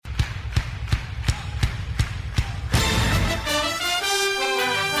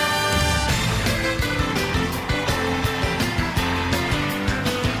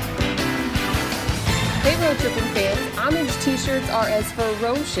are as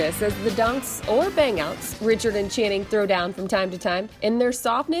ferocious as the dunks or bangouts Richard and Channing throw down from time to time, and their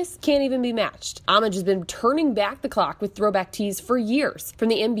softness can't even be matched. Homage has been turning back the clock with throwback tees for years. From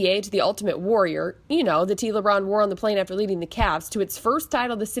the NBA to the Ultimate Warrior, you know, the tee LeBron wore on the plane after leading the Cavs, to its first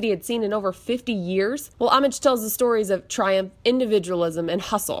title the city had seen in over 50 years. Well, Homage tells the stories of triumph, individualism, and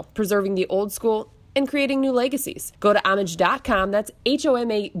hustle, preserving the old school and creating new legacies. Go to Homage.com, that's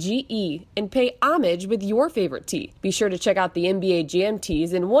Homage, and pay homage with your favorite tee. Be sure to check out the NBA Jam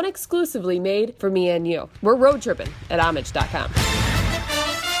tees and one exclusively made for me and you. We're road tripping at Homage.com.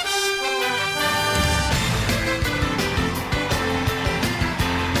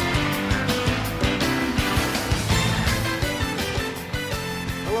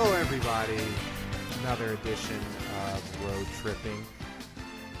 Hello, everybody. Another edition of Road Tripping.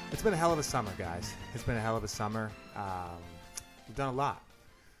 It's been a hell of a summer, guys. It's been a hell of a summer. We've done a lot,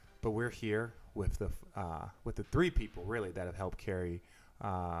 but we're here with the three people really that have helped carry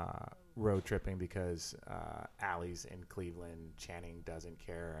Road Tripping, because Allie's in Cleveland, Channing doesn't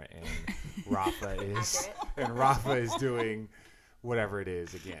care, and Rafa is doing whatever it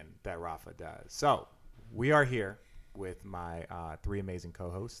is again that Rafa does. So we are here with my three amazing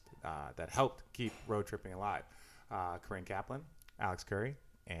co-hosts that helped keep Road Tripping alive: Corinne Kaplan, Alex Curry,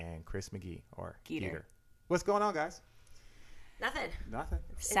 and Chris McGee, or Geeter. What's going on, guys? Nothing.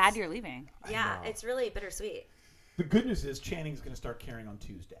 Sad you're leaving. Yeah, it's really bittersweet. The good news is Channing's going to start carrying on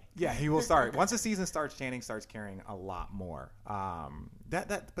Tuesday. Yeah, he will start. Once the season starts, Channing starts carrying a lot more.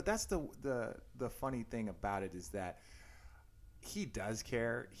 But that's the funny thing about it, is that he does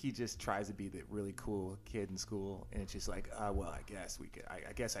care. He just tries to be the really cool kid in school, and it's just like, well, I guess we could.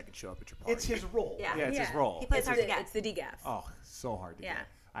 I guess I could show up at your party. It's his role. Yeah, it's his role. He plays hard to get. It's the DGAF. Oh, so hard to get.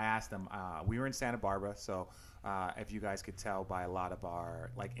 I asked him. We were in Santa Barbara, so if you guys could tell by a lot of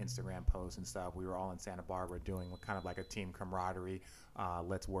our like Instagram posts and stuff, we were all in Santa Barbara doing kind of like a team camaraderie,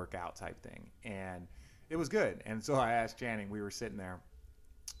 let's work out type thing, and it was good. And so I asked Channing. We were sitting there,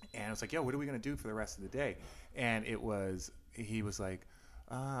 and I was like, "Yo, what are we gonna do for the rest of the day?" And he was like,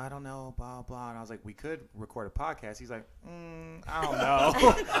 I don't know, blah, blah. And I was like, we could record a podcast. He's like, I don't know.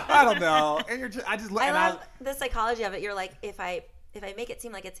 I don't know. And I love the psychology of it. You're like, if I make it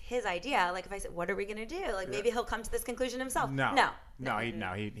seem like it's his idea, like if I said, what are we going to do? Like maybe he'll come to this conclusion himself. No,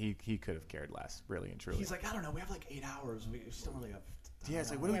 he could have cared less, really and truly. He's like, I don't know. We have like 8 hours. We still really have. Yeah,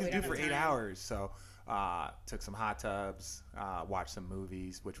 it's like, what are we going to do for 8 hours? So took some hot tubs, watched some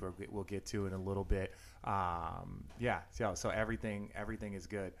movies, which we'll get to in a little bit. So everything is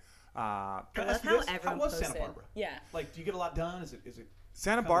good. How was Santa Barbara? Yeah. Like, do you get a lot done? Is it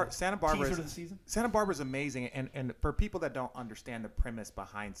Santa Barbara teaser to the season? Santa Barbara is amazing, and for people that don't understand the premise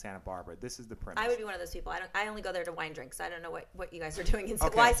behind Santa Barbara, this is the premise. I would be one of those people. I only go there to wine drink, so I don't know what you guys are doing.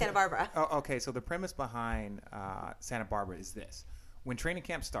 Why Santa Barbara? Okay, so the premise behind Santa Barbara is this. When training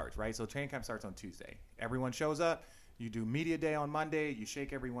camp starts, right? So training camp starts on Tuesday. Everyone shows up. You do media day on Monday. You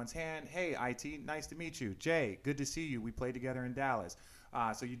shake everyone's hand. Hey, IT, nice to meet you. Jay, good to see you. We played together in Dallas.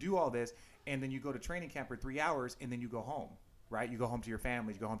 So you do all this, and then you go to training camp for 3 hours, and then you go home, right? You go home to your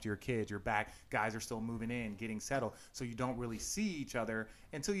families. You go home to your kids. You're back. Guys are still moving in, getting settled. So you don't really see each other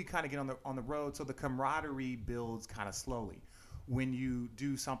until you kind of get on the road. So the camaraderie builds kind of slowly. When you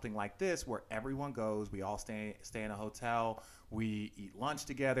do something like this, where everyone goes, we all stay in a hotel, we eat lunch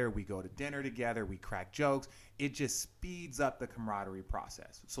together, we go to dinner together, we crack jokes, it just speeds up the camaraderie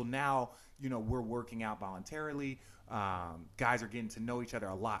process. So now, we're working out voluntarily. Guys are getting to know each other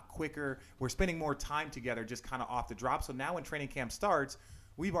a lot quicker. We're spending more time together just kind of off the drop. So now when training camp starts,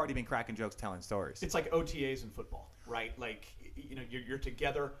 we've already been cracking jokes, telling stories. It's like OTAs in football, right? Like, you're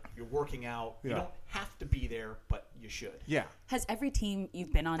together, you're working out. Yeah. You don't have to be there, but you should. Yeah. Has every team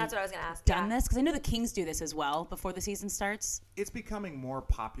you've been on That's what I was going to ask. done this? Because I know the Kings do this as well before the season starts. It's becoming more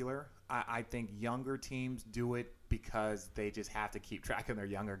popular. I think younger teams do it because they just have to keep track of their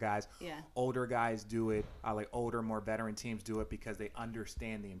younger guys. Yeah. Older guys do it. Older, more veteran teams do it because they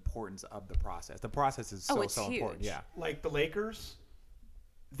understand the importance of the process. The process is so huge. important. Yeah. Like the Lakers,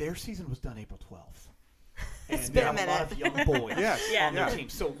 their season was done April 12th. It's and been they a have minute. a lot of young boys on their Yeah. team.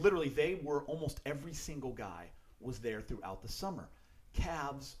 So literally, they were almost every single guy was there throughout the summer.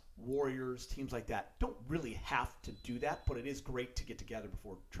 Cavs, Warriors, teams like that don't really have to do that, but it is great to get together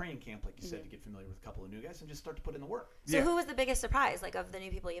before training camp, like you said, to get familiar with a couple of new guys and just start to put in the work. So who was the biggest surprise, like, of the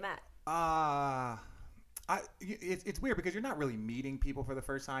new people you met? It's weird because you're not really meeting people for the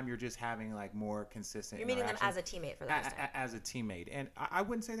first time. You're just having like more consistent. You're meeting them as a teammate for the first time. As a teammate, and I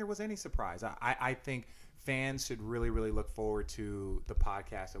wouldn't say there was any surprise. I think fans should really, really look forward to the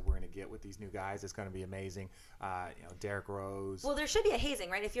podcast that we're going to get with these new guys. It's going to be amazing. Derek Rose. Well, there should be a hazing,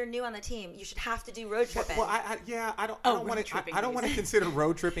 right? If you're new on the team, you should have to do road tripping. Well, I don't want to consider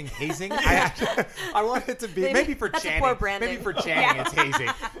road tripping hazing. I want it to be maybe for that's a Channing. poor branding. Maybe for Channing, it's hazing.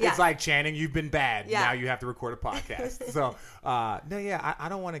 Yeah. It's like, Channing, you've been bad. Yeah. Now you have to record a podcast. So I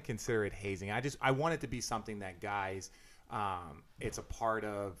don't want to consider it hazing. I want it to be something that guys, it's a part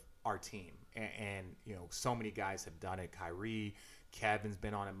of our team. And so many guys have done it. Kyrie, Kevin's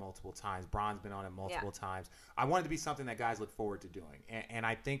been on it multiple times. Bron's been on it multiple times. I want it to be something that guys look forward to doing. And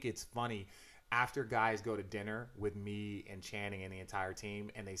I think it's funny after guys go to dinner with me and Channing and the entire team,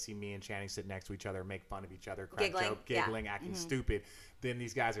 and they see me and Channing sit next to each other, make fun of each other, crack joke, giggling, acting stupid. Then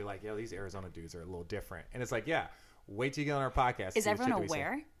these guys are like, yo, these Arizona dudes are a little different. And it's like, yeah, wait till you get on our podcast. Is everyone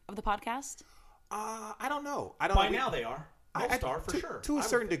aware of the podcast? I don't know. By now they are. Most are, for sure. To a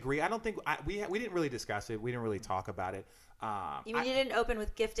certain degree. I don't think we didn't really discuss it. We didn't really talk about it. You mean you didn't open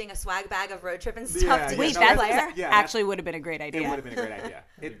with gifting a swag bag of road trip and stuff to each that player? actually would have been a great idea. It would have been a great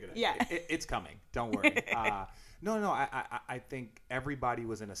idea. It's coming. Don't worry. No. I think everybody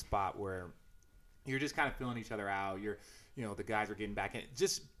was in a spot where you're just kind of feeling each other out. The guys are getting back in.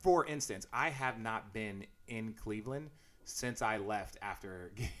 Just for instance, I have not been in Cleveland since I left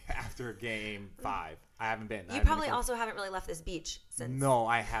after Game 5. I haven't been. You probably also haven't really left this beach since. No,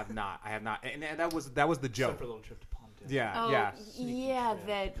 I have not. And that was the joke. Except for a little trip to Palm Desert. Yeah.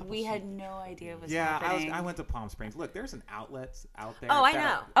 That we had no idea was Yeah, happening. I went to Palm Springs. Look, there's an outlet out there. Oh, I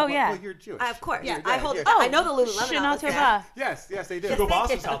know. Well, you're Jewish. Of course. Yeah, I know the Lululemon Shana outlets there. Tova. Yes, they do. Go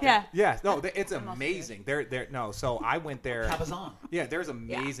Boston's out there. Yeah. Yes, no, it's amazing. So I went there. Cabazon. Yeah, there's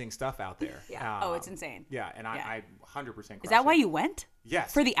amazing stuff out there. Yeah. It's insane. Yeah, and I 100%. Is that why you went?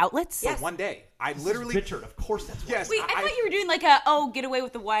 Yes. For the outlets? Yes. One day, I literally. Richard, of course that's why. Yes. Wait, I thought you were doing like get away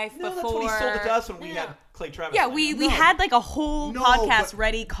with the wife No, before. that's what he sold it to us when we had Clay Travis. Yeah, we had like a whole No, podcast but-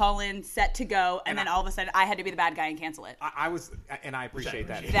 ready, call in, set to go, and then all of a sudden I had to be the bad guy and cancel it. I was, and I appreciate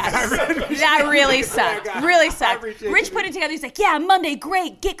that. That really sucked. Really sucked. appreciate Rich you. put it together. He's like, yeah, Monday,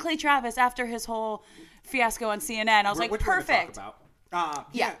 great. Get Clay Travis after his whole fiasco on CNN. I was like, Which we're gonna perfect. talk about.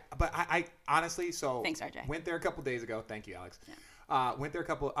 Yeah, but I honestly, Thanks, RJ. went there a couple days ago. Thank you, Alex. Went there a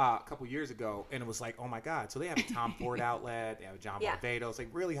couple years ago, and it was like, oh my god! So they have a Tom Ford outlet, they have a John Barbados, like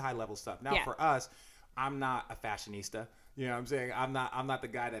really high level stuff. Now for us, I'm not a fashionista. You know what I'm saying? I'm not the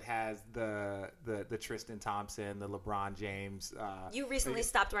guy that has the Tristan Thompson, the LeBron James. You recently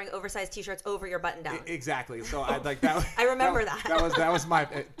stopped wearing oversized T-shirts over your button down. Exactly. So I like that. I remember that. That was my.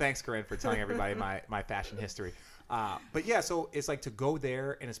 Thanks, Corinne, for telling everybody my fashion history. But yeah, so it's like to go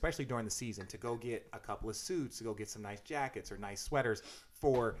there, and especially during the season, to go get a couple of suits, to go get some nice jackets or nice sweaters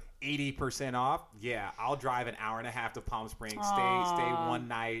for 80% off. Yeah, I'll drive an hour and a half to Palm Springs, stay one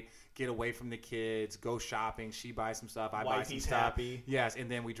night, get away from the kids, go shopping. She buys some stuff, I buy some Wifey's stuff. happy. Yes, and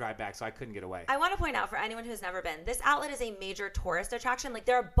then we drive back, so I couldn't get away. I want to point out for anyone who's never been, this outlet is a major tourist attraction. Like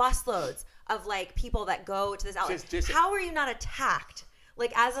there are busloads of like people that go to this outlet. How are you not attacked?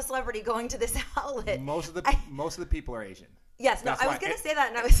 Like as a celebrity going to this outlet. Most of the people are Asian. Yes, no, That's I was why- going to say that,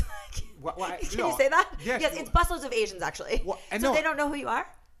 and I was like, can you say that? Yes, it's busloads of Asians, actually. Well, and so no- they don't know who you are?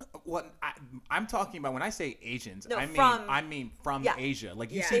 What I'm talking about when I say Asians, No, I mean from yeah. Asia.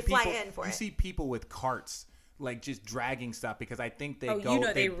 Like you Yeah. see They fly people, in for you it. see people with carts, like just dragging stuff because I think they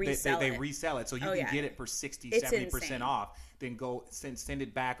they resell they it. resell it, so you Oh, can yeah. get it for 60, It's 70% insane. off. Then go send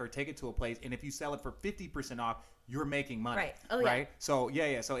it back or take it to a place, and if you sell it for 50% off, you're making money. Right. Oh, yeah. Right. So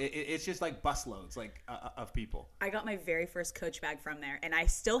yeah. So it's just like busloads like of people. I got my very first Coach bag from there, and I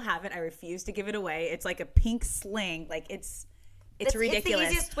still have it. I refuse to give it away. It's like a pink sling. Like it's ridiculous. It's the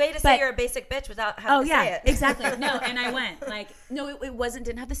easiest way to But- say you're a basic bitch without having to say it. exactly. No, and I went like, no, it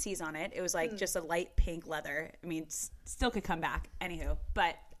didn't have the C's on it. It was Hmm. like just a light pink leather. I mean, still could come back. Anywho,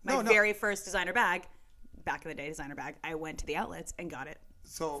 but my No. very first designer bag, back in the day, designer bag, I went to the outlets and got it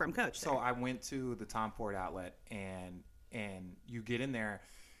from Coach. So there. I went to the Tom Ford outlet, and you get in there,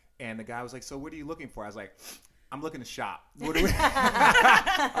 and the guy was like, "So what are you looking for?" I was like, "I'm looking to shop. What do we?"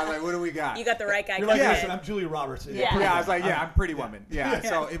 I was like, "What do we got?" You got the right guy. You're like, coming listen, in. I'm Julia Roberts. Yeah. Yeah, I was like, I'm Pretty Woman. Yeah.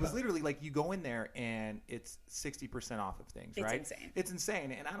 So it was literally like you go in there and it's 60% off of things, It's right? insane. It's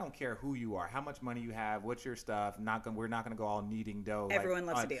insane. And I don't care who you are, how much money you have, what's your stuff. We're not gonna go all kneading dough. Everyone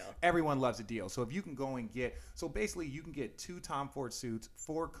loves a deal. Everyone loves a deal. So if you can go and basically you can get 2 Tom Ford suits,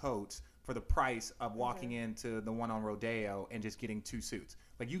 4 coats for the price of walking into the one on Rodeo and just getting 2 suits.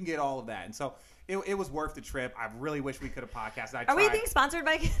 Like you can get all of that, and so it was worth the trip. I really wish we could have podcasted. Are we being sponsored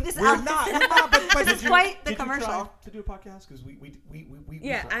by this? We're not. But this is quite the commercial. Did you try to do a podcast? Because we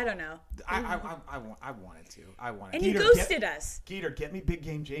Yeah, I don't know. I wanted to. And you ghosted us. Geeter, get me Big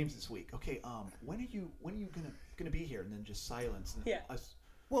Game James this week. Okay. When are you gonna be here? And then just silence. And us.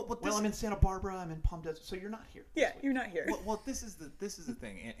 Well, I'm in Santa Barbara. I'm in Palm Desert. So you're not here. Yeah, you're not here. Well, this is the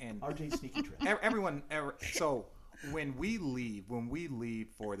thing, and RJ sneaky trip. So when we leave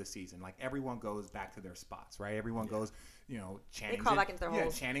for the season, like everyone goes back to their spots, right? Everyone goes, Channing's they crawl back into their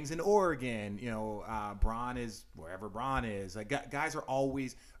holes. Channing's in Oregon, Braun is wherever Braun is. Like guys are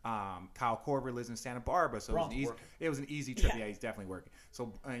always. Kyle Korver lives in Santa Barbara, so it was an easy trip. Yeah, he's definitely working.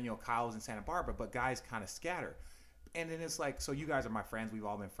 So Kyle was in Santa Barbara, but guys kind of scatter. And then it's like, so you guys are my friends. We've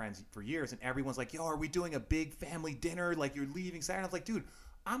all been friends for years. And everyone's like, yo, are we doing a big family dinner? Like, you're leaving Saturday. I was like, dude,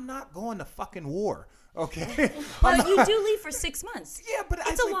 I'm not going to fucking war. Okay. But you do leave for 6 months. Yeah, but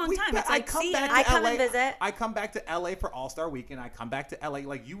it's a long time. It's like, I come and visit. I come back to LA for All-Star Weekend. I come back to LA.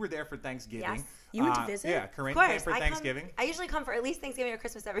 Like, you were there for Thanksgiving. Yes. You went to visit? Yeah, Corinne came for Thanksgiving. I usually come for at least Thanksgiving or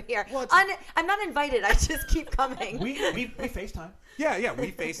Christmas every year. Well, I'm not invited. I just keep coming. We FaceTime. Yeah,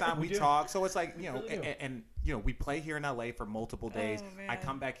 we FaceTime. we talk. So it's like, and we play here in LA for multiple days. I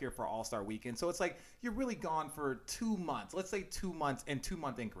come back here for All-Star Weekend. So it's like you're really gone for 2 months. Let's say 2 months in 2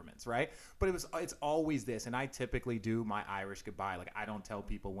 month increments, right? But it's always this, and I typically do my Irish goodbye. Like I don't tell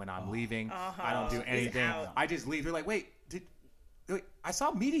people when I'm leaving. I don't do anything. I just leave. They're like, wait, I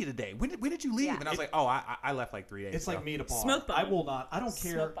saw media today. When did you leave? Yeah. And I was like, I left like 3 days It's ago. like me to bar. Smoke bomb. I will not. I don't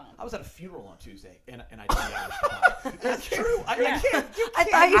care. Smoke bomb. I was at a funeral on Tuesday, and I did Irish goodbye. That's true.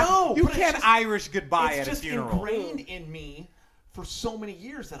 You can't Irish goodbye at a funeral. It's just ingrained in me for so many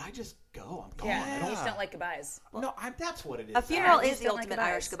years that I just go. I'm gone. Yeah, you just don't like goodbyes. Well, that's what it is. A funeral is the ultimate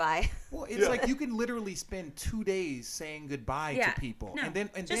Irish goodbye. Well, it's like you can literally spend 2 days saying goodbye to people, and then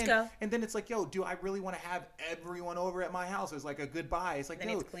it's like, yo, do I really want to have everyone over at my house? It's like a goodbye. It's like, they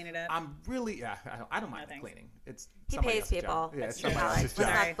need to clean it up. I'm really, I don't mind cleaning. It's he pays people. Yeah, it's somebody else's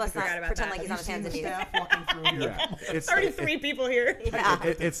job. Let's not pretend like he's on his hands and knees. It's 33 people here. Yeah.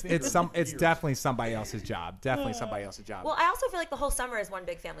 It's definitely somebody else's job. Definitely somebody else's job. Well, I also feel like the whole summer is one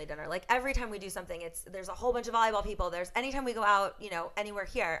big family dinner. Like every time we do something, there's a whole bunch of volleyball people. Anytime we go out, anywhere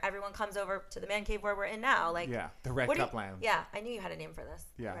here, everyone comes over to the man cave where we're in now. Like the Red Cup Lounge. Yeah, I knew you had a name for this.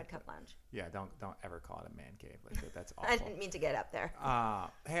 Yeah, the Red Cup Lounge. Yeah, don't ever call it a man cave. Like that's awful. I didn't mean to get up there.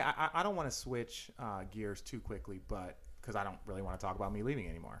 Hey, I don't want to switch gears too quickly, but because I don't really want to talk about me leaving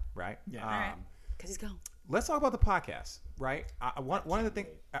anymore, right? Yeah. All right. Because he's gone. Let's talk about the podcast, right? One of the things.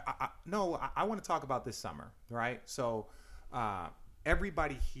 I want to talk about this summer, right? So,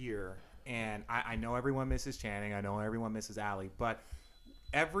 everybody here, and I know everyone misses Channing. I know everyone misses Allie, but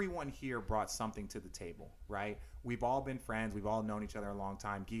everyone here brought something to the table, right? We've all been friends. We've all known each other a long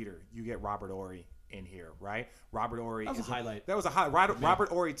time. Geeter, you get Robert Horry in here, right? Robert Horry is a highlight. That was a highlight. Robert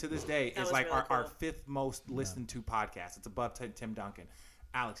Horry to this day is like really our fifth most listened to podcast. It's above Tim Duncan.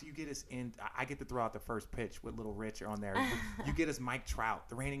 Alex, you get us in. I get to throw out the first pitch with Little Rich on there. You get us Mike Trout,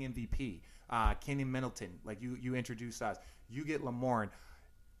 the reigning MVP. Kenny Middleton, like you introduce us. You get Lamorne.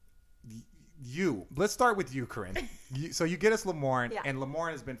 Let's start with you, Corinne. So you get us Lamorne, and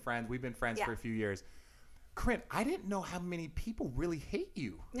Lamorne has been friends. We've been friends for a few years. Corinne, I didn't know how many people really hate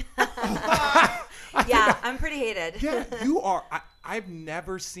you. Yeah, I'm pretty hated. Yeah, you are. I've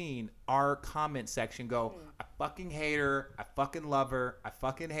never seen our comment section go, I fucking hate her, I fucking love her, I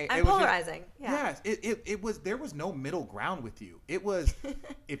fucking hate her. I'm polarizing. Yes, it was, there was no middle ground with you. It was,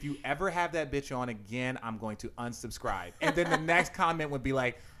 if you ever have that bitch on again, I'm going to unsubscribe. And then the next comment would be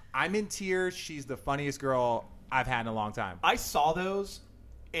like, I'm in tears, she's the funniest girl I've had in a long time. I saw those,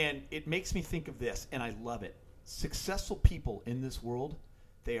 and it makes me think of this, and I love it. Successful people in this world,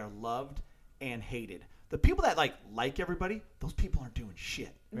 they are loved and hated. The people that like everybody, those people aren't doing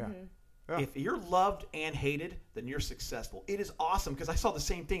shit. Yeah. Mm-hmm. Yeah. If you're loved and hated, then you're successful. It is awesome because I saw the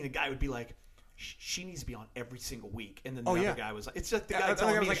same thing. The guy would be like, she needs to be on every single week. And then the other guy was like, it's just the guy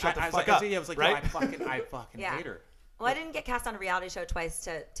telling me to shut the fuck up. I was like, right? I fucking hate her. Well, I didn't get cast on a reality show twice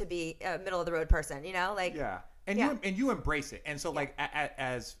to be a middle of the road person, like. Yeah. And you embrace it. And so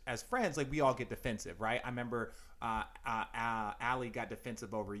as friends, like we all get defensive, right? I remember Allie got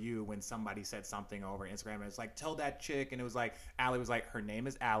defensive over you when somebody said something over Instagram, and it's like, tell that chick, and it was like Allie was like, her name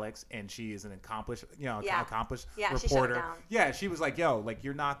is Alex and she is an accomplished accomplished reporter. She shut it down. Yeah, she was like, yo, like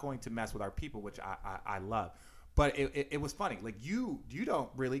you're not going to mess with our people, which I love. But it was funny. Like you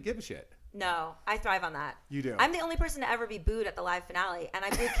don't really give a shit. No, I thrive on that. You do. I'm the only person to ever be booed at the live finale, and I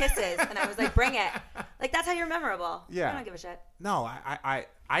blew kisses, and I was like, "Bring it!" Like that's how you're memorable. Yeah. I don't give a shit. No, I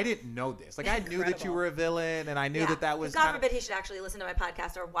didn't know this. Like I knew that you were a villain, and I knew that was. God forbid he should actually listen to my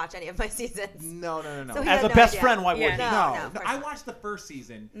podcast or watch any of my seasons. No. So as a best friend, why would he? No. I watched the first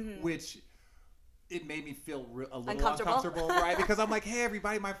season, which it made me feel a little uncomfortable, right? Because I'm like, hey,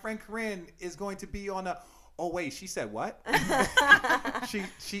 everybody, my friend Corinne is going to be on a. Oh wait, she said what?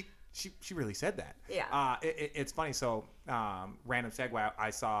 She really said that. Yeah. It's funny. So, random segue. I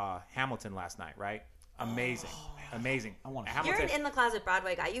saw Hamilton last night. Right. Amazing. Amazing. You're an in the closet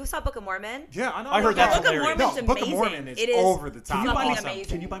Broadway guy. You saw Book of Mormon? Yeah, I know. I heard that's hilarious. No, Book of Mormon is over the top.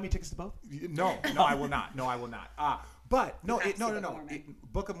 Can you buy me tickets to both? No, I will not. No, I will not. But no.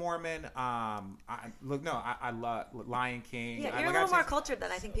 Book of Mormon. I love Lion King. Yeah, you're a little more cultured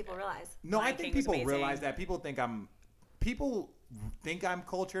than I think people realize. No, I think people realize that. People think I'm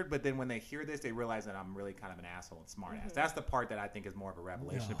cultured, but then when they hear this, they realize that I'm really kind of an asshole and smart ass. That's the part that I think is more of a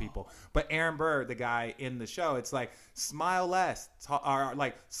revelation to people. But Aaron Burr, the guy in the show, it's like smile less, or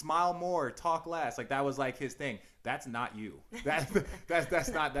like smile more, talk less. Like that was like his thing. That's not you. That's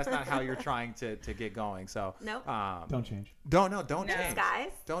not how you're trying to get going. So nope. Don't change. Don't change.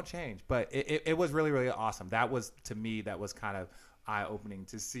 Guys. Don't change. But it was really, really awesome. That was, to me, that was kind of eye-opening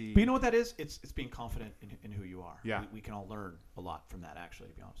to see. But you know what that is? It's being confident in who you are. Yeah. We can all learn a lot from that, actually,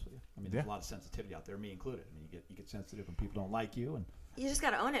 to be honest with you. I mean, there's a lot of sensitivity out there, me included. I mean, you get sensitive when people don't like you. And you just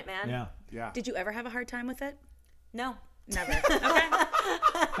got to own it, man. Yeah. Did you ever have a hard time with it? No. Never. Okay.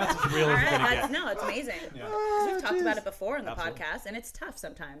 That's as real as it's going to get. No, it's amazing. Yeah. We've talked about it before in the podcast, and it's tough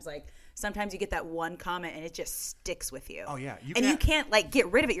sometimes. Like, sometimes you get that one comment, and it just sticks with you. Oh, yeah. You can't, like,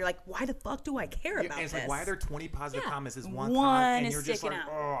 get rid of it. You're like, why the fuck do I care about it's this? like, why are there 20 positive comments? This one One comment, and is you're just like,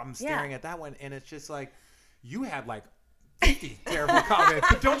 sticking out. oh, I'm staring at that one. And it's just like, you had, like, 50 terrible comments.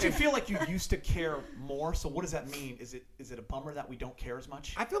 But don't you feel like you used to care more? So what does that mean? Is it a bummer that we don't care as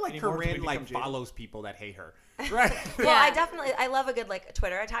much? I feel like anymore? Corinne like follows people that hate her. Right? Well, I love a good like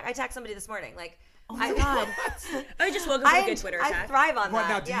Twitter attack. I attacked somebody this morning. Like, oh my God. I just woke up with a good Twitter attack. I thrive on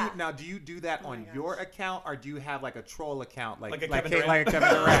that. Now, do you do that on your account, or do you have like a troll account, like a Kevin Durant? Like a Kevin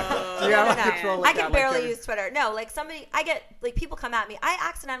Durant? Do you have like a troll account? I can barely use Twitter. No, like I get like people come at me.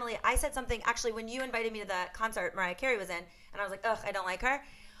 I said something actually when you invited me to the concert Mariah Carey was in, and I was like, ugh, I don't like her.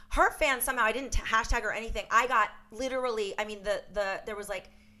 Her fans somehow, I didn't hashtag or anything. I got literally, I mean, there was like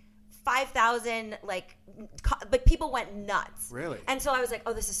 5,000 but people went nuts. Really? And so I was like,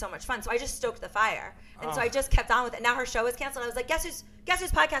 oh, this is so much fun. So I just stoked the fire, and so I just kept on with it. Now her show is canceled. I was like, guess whose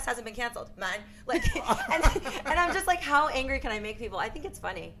podcast hasn't been canceled? Mine. Like, and I'm just like, how angry can I make people? I think it's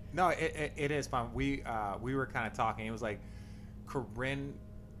funny. No, it is fun. We were kind of talking. It was like, Corinne,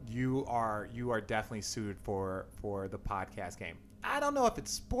 you are definitely suited for the podcast game. I don't know if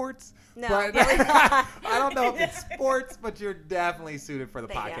it's sports. No, but really not. I don't know if it's sports, but you're definitely suited for the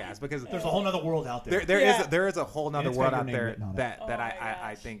Thank podcast you. because there's a whole other world out there. There is a whole other world out there that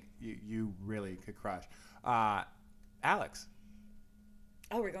I think you really could crush. Alex.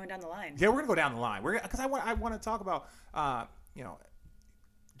 Oh, we're going down the line. Yeah, we're gonna go down the line. Because I want to talk about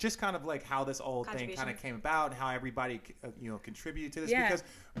just kind of like how this old thing kind of came about and how everybody contributed to this. Yeah. Because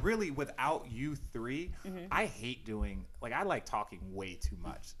really, without you three, I hate doing I like talking way too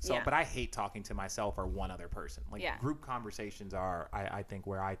much. So, but I hate talking to myself or one other person. Group conversations are I think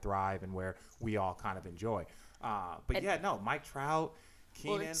where I thrive and where we all kind of enjoy. Mike Trout.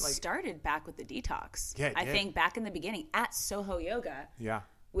 Keenan, Well, it started back with the detox. Yeah, I think back in the beginning at Soho Yoga. Yeah.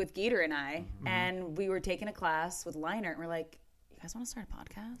 With Geeter and I, and we were taking a class with Liner, and we're like, "You guys want to start a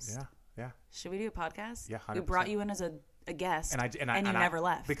podcast? Yeah. Should we do a podcast? Yeah, 100%. We brought you in as a guest, and you I never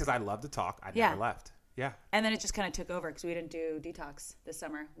left because I love to talk. I never left. Yeah. And then it just kind of took over because we didn't do detox this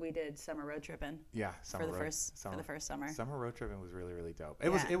summer. We did summer road tripping. Yeah, for the first summer. Summer road tripping was really, really dope.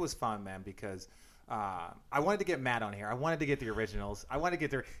 It was fun, man, because I wanted to get Matt on here. I wanted to get the originals. I wanted to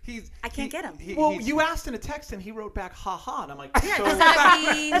get I can't get him. You asked in a text and he wrote back, "Ha ha," and I'm like, yeah, so does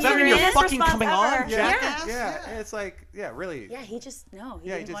that mean you're fucking coming on? Yeah. And it's like, really. Yeah, he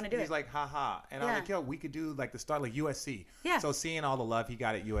didn't want to do it. He's like, ha ha. And I'm like, yo, we could do like the start, like USC. Yeah. So seeing all the love he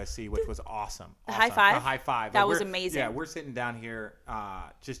got at USC, which was awesome. The high five? The high five. That was amazing. Yeah, we're sitting down here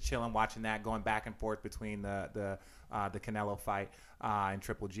just chilling, watching that, going back and forth between the Canelo fight and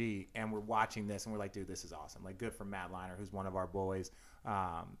Triple G, and we're watching this, and we're like, dude, this is awesome. Like, good for Matt Liner, who's one of our boys.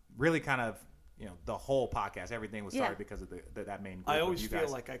 Really kind of, the whole podcast, everything was started because of that main group. I always feel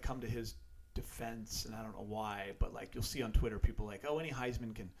like I come to his defense, and I don't know why, but like you'll see on Twitter people like, oh, any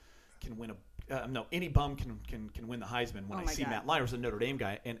Heisman can win any bum can win the Heisman. When I see Matt Liner was a Notre Dame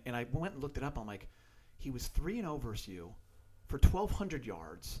guy, and I went and looked it up. I'm like, he was 3-0 versus you for 1,200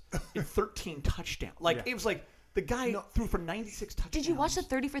 yards and 13 touchdowns. Like it was like the guy threw for 96 touchdowns. Did you watch the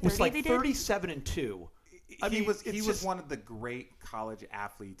 30 for 30 was like they did? 37-2. He was one of the great college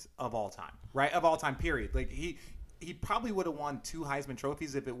athletes of all time, right? Of all time, period. Like he probably would have won 2 Heisman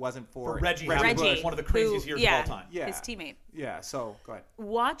trophies if it wasn't for Reggie Bush. one of the craziest years of all time. Yeah. His teammate. Yeah. So go ahead.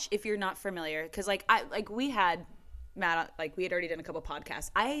 Watch if you're not familiar, because we had Matt, like we had already done a couple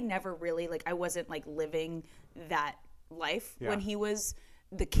podcasts. I never really I wasn't living that life when he was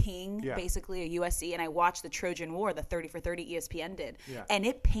the king, basically, at USC, and I watched the Trojan War, the 30 for 30 ESPN did, and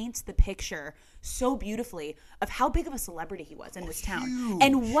it paints the picture so beautifully of how big of a celebrity he was in this town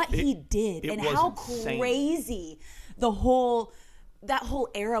and what he did and how crazy that whole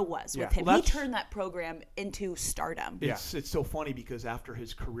era was with him. He turned that program into stardom. It's so funny because after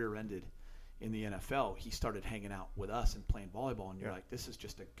his career ended in the NFL, he started hanging out with us and playing volleyball, and you're like, this is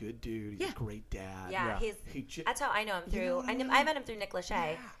just a good dude. He's a great dad. That's how I know him through. I met him through Nick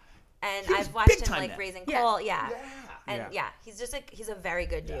Lachey, and He was I've watched him then. raising Cole. He's just he's a very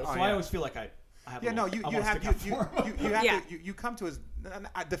good dude. So I always feel like I have. You come to his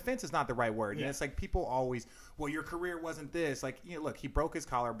defense is not the right word. And it's like people always, well, your career wasn't this. Like, look, he broke his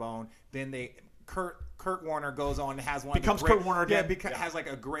collarbone. Then Kurt Warner goes on and has Kurt Warner again. Has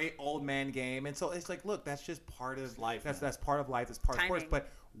a great old man game, and so it's like, look, that's just part of life. That's part of life. It's part of sports. But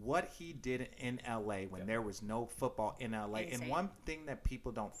what he did in LA when there was no football in LA, and one thing that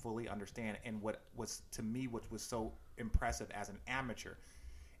people don't fully understand, and what was to me, which was so impressive as an amateur,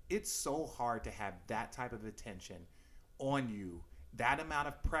 it's so hard to have that type of attention on you, that amount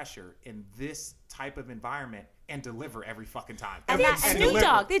of pressure in this type of environment, and deliver every fucking time. And Snoop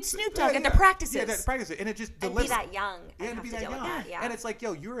Dogg. They had Snoop Dogg at the practices. Yeah, the practices. And it just and be that young. Yeah, to be that young. And it's like,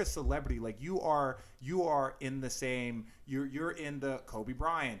 yo, you're a celebrity. Like you are in the same. You're in the Kobe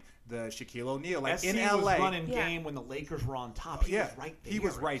Bryant, the Shaquille O'Neal. Like SC in LA, was running game when the Lakers were on top. He was right there. He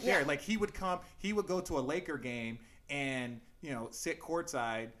was right there. Like he would go to a Laker game and sit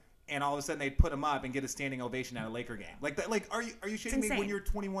courtside. And all of a sudden they'd put him up and get a standing ovation at a Laker game. Like that. Like are you shitting me? When you're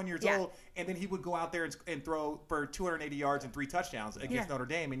 21 years old, and then he would go out there and throw for 280 yards and 3 touchdowns against Notre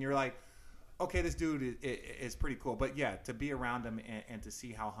Dame, and you're like, okay, this dude is pretty cool. But to be around him and to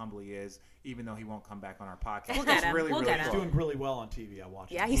see how humble he is, even though he won't come back on our podcast, we'll get him. Really, we'll really get cool. He's doing really well on TV. I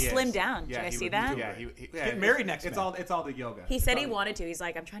watched. Yeah, he slimmed down. Did you guys see that? Yeah, he's getting married next. It's all the yoga. He said he wanted to. He's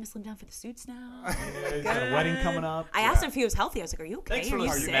like, I'm trying to slim down for the suits now. He's got a wedding coming up. I asked him if he was healthy. I was like, are you okay? Thanks for are you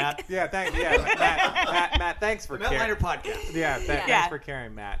listening, sick? Matt. Yeah, Matt. Thanks for Matt Liner podcast. Yeah, thanks for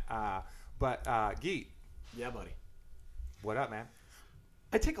caring, Matt. But Geet. Yeah, buddy. What up, man?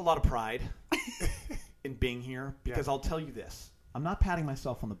 I take a lot of pride in being here because I'll tell you this. I'm not patting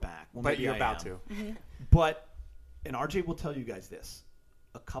myself on the back. Well, but you're about to. Mm-hmm. But, and RJ will tell you guys this,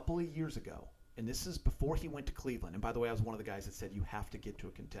 a couple of years ago, and this is before he went to Cleveland. And by the way, I was one of the guys that said you have to get to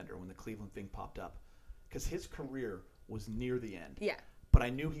a contender when the Cleveland thing popped up because his career was near the end. Yeah. But I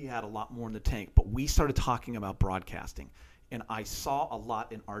knew he had a lot more in the tank. But we started talking about broadcasting, and I saw a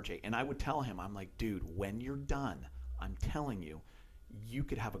lot in RJ. And I would tell him, I'm like, dude, when you're done, I'm telling you, you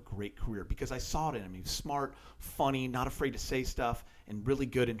could have a great career because I saw it in him. He was smart, funny, not afraid to say stuff, and really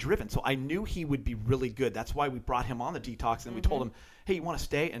good and driven. So I knew he would be really good. That's why we brought him on the Detox, and we told him, hey, you want to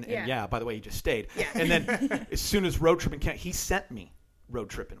stay? And by the way, he just stayed. Yeah. And then as soon as Road Trippin' came, he sent me Road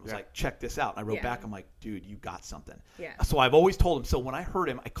Trippin'. It was like, check this out. And I wrote back, I'm like, dude, you got something. Yeah. So I've always told him. So when I heard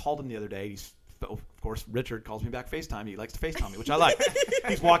him, I called him the other day. Of course, Richard calls me back FaceTime. He likes to FaceTime me, which I like.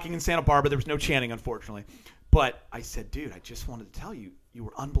 He's walking in Santa Barbara. There was no chanting, unfortunately. But I said, dude, I just wanted to tell you, you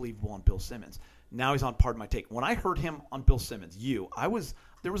were unbelievable on Bill Simmons. Now he's on Pardon My Take. When I heard him on Bill Simmons,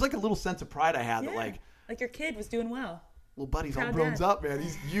 there was like a little sense of pride I had that like your kid was doing well. Little buddy's all grown up, man.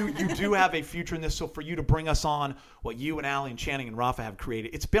 You do have a future in this. So for you to bring us on what you and Allie and Channing and Rafa have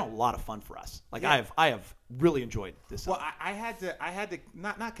created, it's been a lot of fun for us. Like I have really enjoyed this. Well, I had to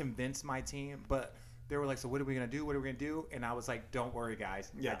not convince my team, but they were like, so what are we going to do? What are we going to do? And I was like, don't worry,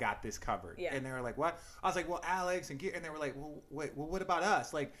 guys. I got this covered. Yeah. And they were like, what? I was like, well, Alex and they were like, well, wait, well, what about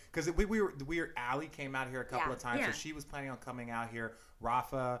us? Like, because we were Allie came out here a couple of times, so she was planning on coming out here.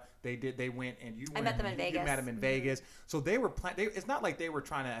 Rafa, they went, and I met them in Vegas. You met them in Vegas. So they were it's not like they were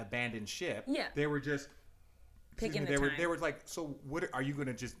trying to abandon ship. Yeah. They were just picking the time. They were like, so what are you going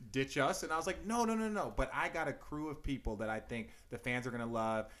to just ditch us? And I was like, no. But I got a crew of people that I think the fans are going to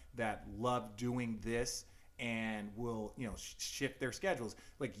love, that love doing this, and will shift their schedules.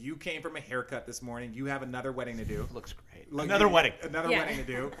 Like you came from a haircut this morning. You have another wedding to do. Looks great. Another wedding to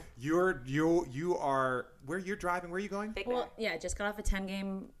do. You are where you're driving. Where are you going? Well, just got off a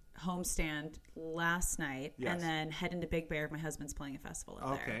 10-game homestand last night, Yes. and then heading to Big Bear. My husband's playing a festival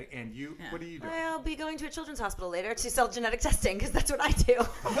up there. Okay, and you, what do you do? I'll be going to a children's hospital later to sell genetic testing because that's what I do.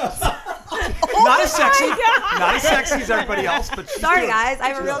 Not as sexy, not as sexy as everybody else, but she's Sorry, doing it. guys, I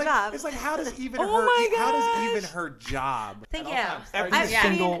have a real job. It's like how does even Oh her job? Thank you. Every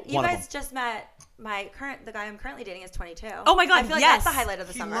single you one of guys them. just met the guy I'm currently dating is 22. Oh my God, I feel like yes. that's the highlight of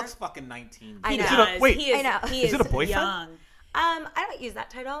the He summer. looks fucking 19. I know. Is it a- wait, he is, I know. He Is it a boyfriend? Young. I don't use that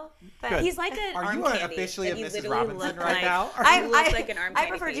title, but Good. He's like an Are arm you candy. officially and a you Mrs. literally Robinson look right like, now? You look like an arm I candy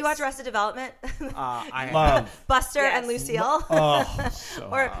prefer. face. Do you watch Arrested Development? I Love. Buster Yes. and Lucille. Oh, so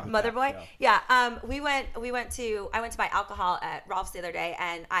Or hot. Motherboy. Yeah. I went to buy alcohol at Ralph's the other day,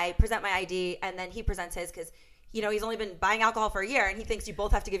 and I present my ID, and then he presents his because he's only been buying alcohol for a year, and he thinks you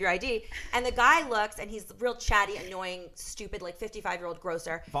both have to give your ID. And the guy looks, and he's real chatty, annoying, stupid, like 55-year-old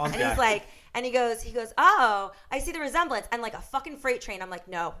grocer. Vaughn's and he's guy. like, and he goes, oh, I see the resemblance, and like a fucking freight train. I'm like,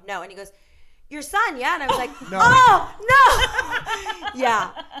 no, and he goes, your son, yeah? And I was like, oh, no.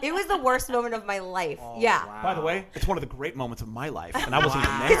 Yeah. It was the worst moment of my life. Yeah. wow. By the way, it's one of the great moments of my life, and I wasn't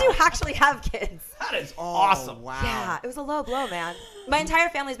even Because there. you actually have kids. That is awesome. Wow. Yeah, it was a low blow, man. My entire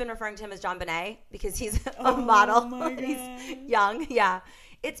family's been referring to him as John Bonet because he's a model. He's young. Yeah.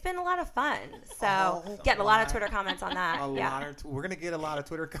 It's been a lot of fun. So getting a lot of Twitter comments on that. We're gonna get a lot of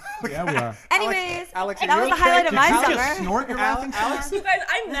Twitter comments. Yeah, we are. Anyways, Alex, are that you was the okay? highlight of Did my you summer. Just snort your laughing Alex, You guys,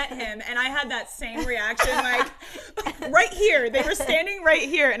 I met him and I had that same reaction, like right here. They were standing right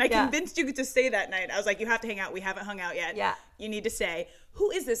here, and I Yeah. convinced you to stay that night. I was like, "You have to hang out. We haven't hung out yet. Yeah. You need to stay."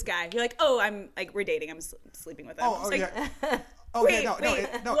 Who is this guy? You're like, "Oh, we're dating. I'm sleeping with him." I was like, yeah. Oh Wait, yeah,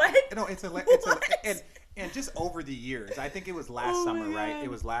 no, what? no, it's and just over the years, I think it was last summer, right? It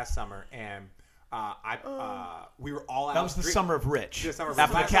was last summer, and we were all out. That was the summer of Rich. The summer of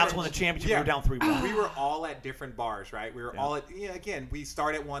After the Rich. Cavs won the championship, we were down 3-1. We were all at different bars, right? We were all at again. We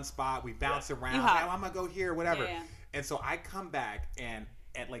start at one spot, we bounce around. You hop. Oh, I'm gonna go here, whatever. Yeah. And so I come back, and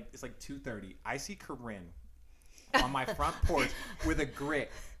at it's like 2:30. I see Corinne on my front porch with a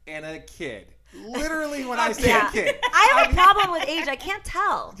grit and a kid. Literally, when I say a kid, I have a problem with age. I can't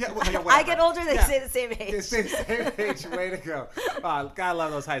tell. Yeah, well, yeah, I get whatever. older, they Yeah. say the same age. It's the same age. Way to go. Gotta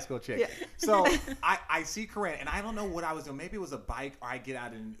love those high school chicks. Yeah. So I see Corinne, and I don't know what I was doing. Maybe it was a bike, or I get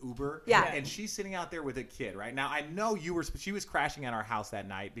out in an Uber. Yeah. And she's sitting out there with a kid, right? Now, I know she was crashing at our house that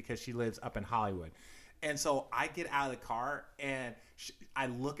night because she lives up in Hollywood. And so I get out of the car, and I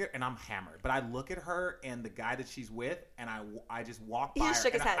look at, and I'm hammered, but I look at her and the guy that she's with, and I just walk by He her,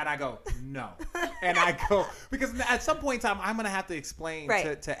 shook his head. and I go, no. And I go, because at some point in time, I'm going to have to explain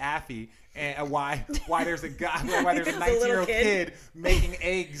Right. to Affy and why there's a guy, why there's a There's a little 19-year-old kid making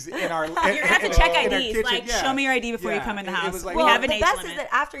eggs in our You're gonna have to check in our IDs. kitchen. Like, Yeah. show me your ID before you Yeah. come in the It house. was like- We Well, have an the age best limit. is that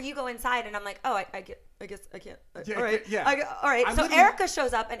after you go inside, and I'm like, oh, I guess I can't. Yeah, All right, yeah. all right. I So literally- Erica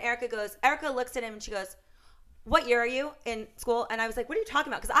shows up, and Erica looks at him, and she goes, "What year are you in school?" And I was like, "What are you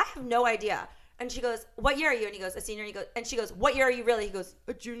talking about?" Because I have no idea. And she goes, "What year are you?" And he goes, "A senior." And she goes, "What year are you really?" He goes,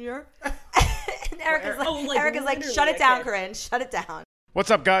 "A junior." And Erica's like, literally "Shut it a down, kid. Corinne. Shut it down." What's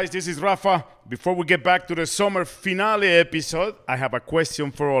up, guys? This is Rafa. Before we get back to the summer finale episode, I have a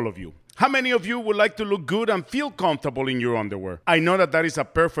question for all of you. How many of you would like to look good and feel comfortable in your underwear? I know that is a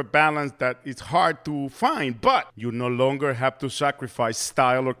perfect balance that is hard to find, but you no longer have to sacrifice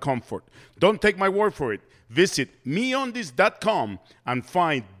style or comfort. Don't take my word for it. Visit MeUndies.com and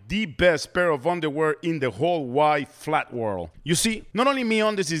find the best pair of underwear in the whole wide flat world. You see, not only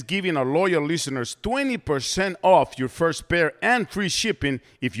MeUndies is giving our loyal listeners 20% off your first pair and free shipping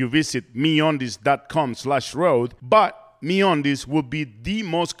if you visit MeUndies.com/road, but MeUndies will be the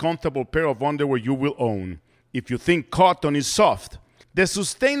most comfortable pair of underwear you will own. If you think cotton is soft, the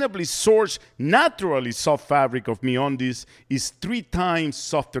sustainably sourced, naturally soft fabric of MeUndies is 3 times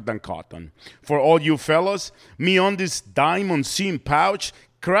softer than cotton. For all you fellas, MeUndies diamond seam pouch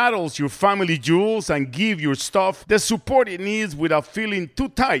cradles your family jewels and give your stuff the support it needs without feeling too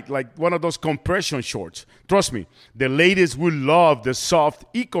tight like one of those compression shorts. Trust me, the ladies will love the soft,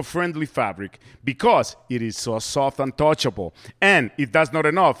 eco-friendly fabric because it is so soft and touchable. And if that's not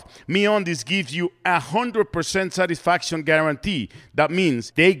enough, MeUndies gives you 100% satisfaction guarantee. That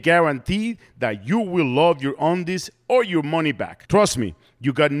means they guarantee that you will love your undies or your money back. Trust me,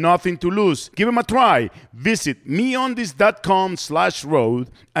 you got nothing to lose. Give them a try. Visit MeUndies.com/road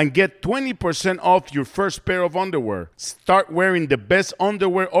and get 20% off your first pair of underwear. Start wearing the best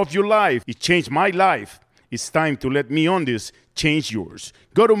underwear of your life. It changed my life. It's time to let MeUndies change yours.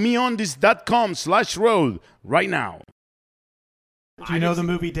 Go to MeUndies.com/road right now. Do you know the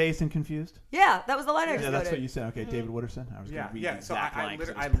movie Dazed and Confused? Yeah, that was the line I just Yeah, that's quoted. what you said. Okay, David Wooderson. I was going to read Yeah. the So exact I line 'cause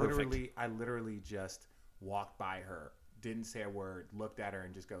it was perfect. literally just walked by her didn't say a word, looked at her,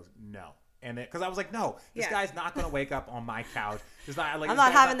 and just goes, no. And because I was like, no, this guy's not going to wake up on my couch. I'm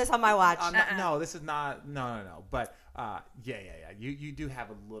not having this on my watch. No, this is not. No. But yeah. You do have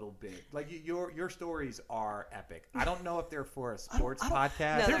a little bit. Like your stories are epic. I don't know if they're for a sports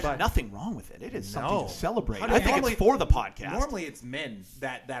podcast. There's nothing wrong with it. It is something to celebrate. I think it's for the podcast. Normally, it's men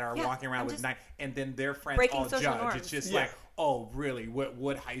that are walking around with knives, and then their friends all judge. Norms. It's just like, oh, really?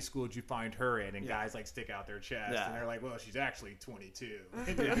 What high school did you find her in? And guys like stick out their chest, and they're like, well, she's actually 22.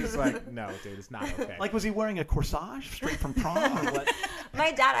 And he's like, no, dude, it's not okay. Like, was he wearing a corsage straight from prom or what?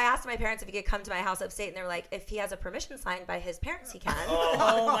 My dad, I asked my parents if he could come to my house upstate, and they were like, if he has a permission signed by his parents, he can.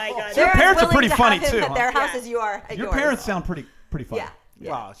 Oh my God. Your parents are pretty funny too. At their house as you are. At Your yours. parents sound pretty funny.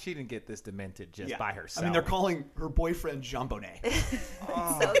 Yeah. Well, she didn't get this demented just by herself. I mean, they're calling her boyfriend Jambonnet.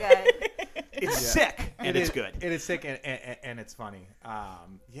 So good. It's sick, and it's good. It is sick, and it's funny.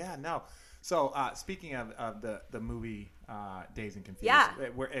 So speaking of the movie Dazed and Confused,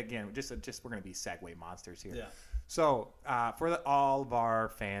 we're going to be segue monsters here. Yeah. So for all of our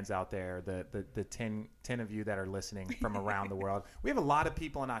fans out there, the 10 of you that are listening from around the world, we have a lot of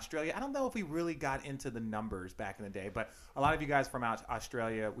people in Australia. I don't know if we really got into the numbers back in the day, but a lot of you guys from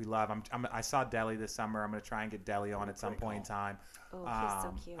Australia, we love. I saw Deli this summer. I'm going to try and get Deli on at some point in time. Oh, he's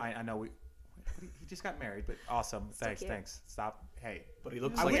so cute. I know he just got married, but awesome. Thanks. Stop. Hey. But he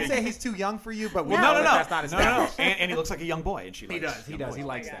looks I wouldn't say he's too young for you, but no. That's not his No. And he looks like a young boy, and he does. He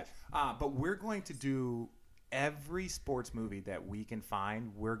likes that. But we're going to do every sports movie that we can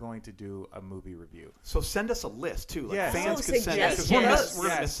find. We're going to do a movie review. So send us a list too. Like fans could send us because we're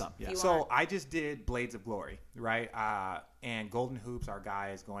gonna miss some. Yeah. So I just did Blades of Glory, right? And Golden Hoops, our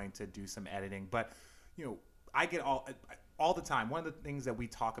guy, is going to do some editing. But I get all the time. One of the things that we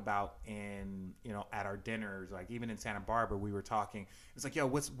talk about in at our dinners, like even in Santa Barbara, we were talking. It's like,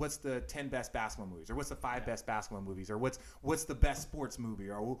 what's the 10 best basketball movies, or what's the 5 best basketball movies, or what's the best sports movie,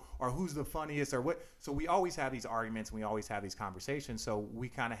 or who's the funniest, or what? So we always have these arguments, and we always have these conversations. So we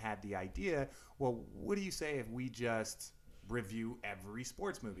kind of had the idea. Well, what do you say if we just review every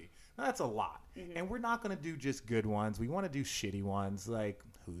sports movie? Now, that's a lot. Mm-hmm. And we're not going to do just good ones. We want to do shitty ones like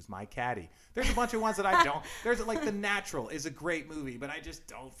Who's My Caddy? There's a bunch of ones that I don't. There's like The Natural is a great movie, but I just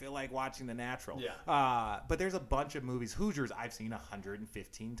don't feel like watching The Natural. Yeah. But there's a bunch of movies. Hoosiers, I've seen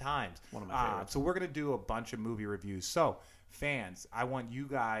 115 times. One of my favorites. So we're going to do a bunch of movie reviews. So fans, I want you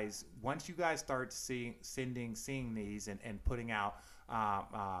guys, once you guys start seeing these and putting out,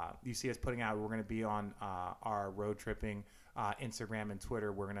 you see us putting out, we're going to be on our road tripping Instagram and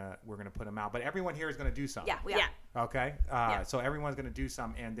Twitter. We're gonna put them out, but everyone here is gonna do something. Yeah. Okay. So everyone's gonna do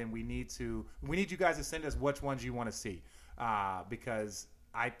some, and then we need you guys to send us which ones you want to see, because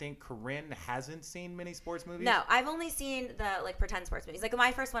I think Corinne hasn't seen many sports movies. No, I've only seen the pretend sports movies. Like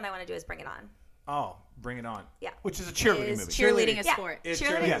my first one I want to do is Bring It On. Oh, Bring It On. Yeah. Which is a cheerleading movie. Cheerleading a sport.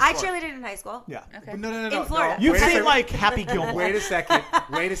 Cheerleading. I cheerleaded in high school. Yeah. Okay. No. In Florida. You've seen like Happy Gilmore. Wait a second.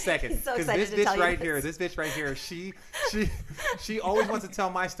 He's so excited this to tell bitch you this bitch right here, she always wants to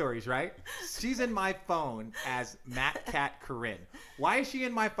tell my stories, right? She's in my phone as Matt Cat Corinne. Why is she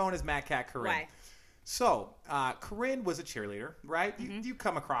in my phone as Matt Cat Corinne? Why? So, Corinne was a cheerleader, right? Mm-hmm. You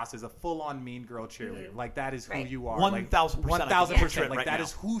come across as a full-on mean girl cheerleader. Mm-hmm. Like, that is who you are. 1,000%. 1,000%. Like, that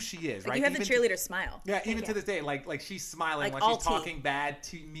is who she is, right? You have the cheerleader smile. Yeah, even to this day. Like she's smiling when she's talking bad,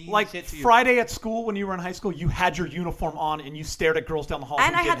 mean shit to you. Friday at school when you were in high school, you had your uniform on and you stared at girls down the hall.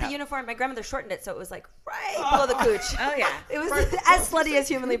 And I had the uniform. My grandmother shortened it, so it was like right below the cooch. Oh, yeah. It was as slutty as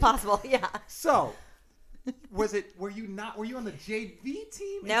humanly possible. Yeah. So... were you on the JV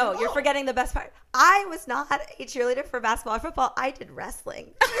team? No, you're forgetting the best part. I was not a cheerleader for basketball or football. I did wrestling.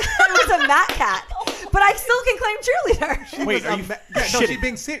 It was a Matt Cat. But I still can claim cheerleader. Wait, are you no, she's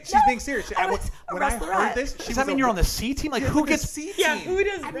being serious. She's being serious. When I heard this, does that mean you're on the C team? Like, who gets C team? Yeah, who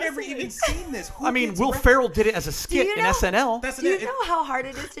does I've never even seen this. I mean, Will Ferrell did it as a skit in SNL. Do you know how hard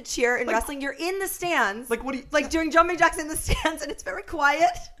it is to cheer in wrestling? You're in the stands. Like, what do you... Like, doing jumping jacks in the stands, and it's very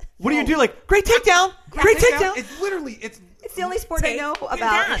quiet. What do you do? Like, great takedown. Great takedown. It's literally, it's the only sport I know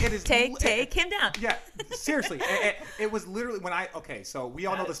about. It is take him down. Yeah, seriously. It was literally when so we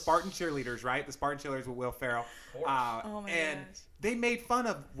all know the Spartan cheerleaders, right? The Spartan cheerleaders with Will Ferrell. Oh my and gosh. they made fun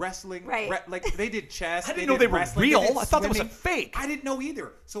of wrestling. Right. Like, they did chess. I didn't know they were real. I thought that was a fake. I didn't know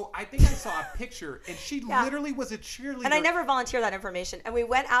either. So I think I saw a picture, and she literally was a cheerleader. And I never volunteered that information. And we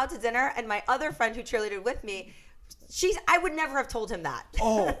went out to dinner, and my other friend who cheerleaded with me, I would never have told him that.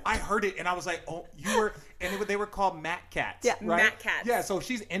 Oh, I heard it, and I was like, oh, you were, and they were called Matt Cats. Yeah, right? Matt Cats. Yeah, so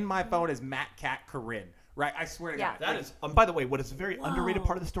she's in my phone as Matt Cat Corinne, Right? I swear to Yeah. God. That is, by the way, what is a very underrated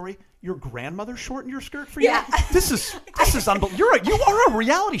part of the story, your grandmother shortened your skirt for you? Yeah. This is unbelievable. You are a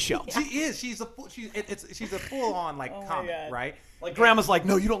reality show. She is. She's a full on like comic, right? Like grandma's like,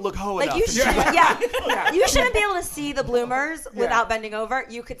 no, you don't look hoe Like enough. you should, you shouldn't be able to see the bloomers without bending over.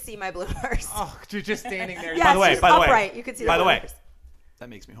 You could see my bloomers. Oh, you're just standing there. Yes, by the way, upright. You could see. By the way, bloomers. that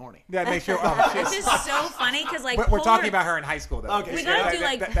makes me horny. Yeah, make sure. Oh, Which is so funny because like we're talking about her in high school, though. Okay. We gotta do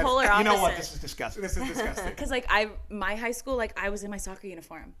like polar opposites. You know what? This is disgusting. This is disgusting. Because like my high school, like I was in my soccer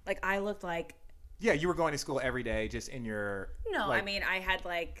uniform. Like I looked like. Yeah, you were going to school every day, just in your. No, like, I mean I had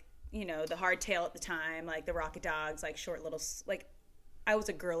like the hardtail at the time, like the Rocket Dogs, like short little like. I was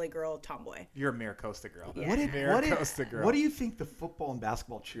a girly girl tomboy. You're a Mira Costa girl. Yeah. What do you think the football and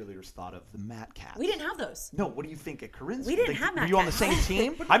basketball cheerleaders thought of the Matt Cats? We didn't have those. No, what do you think at Corinne's? We didn't have Matt Were you on the Cats.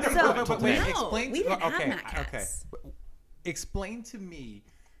 same team? I've never heard of But wait, No, explain. we didn't have Matt Cats. Okay. Explain to me.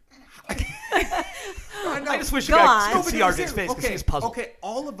 I just wish you Go guys on. could see RJ's face because he's puzzled. Okay,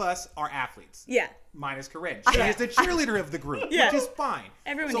 all of us are athletes. Yeah. Minus Corinne. She is the cheerleader of the group, Yeah. which is fine.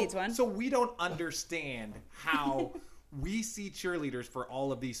 Everyone needs one. So we don't understand how we see cheerleaders for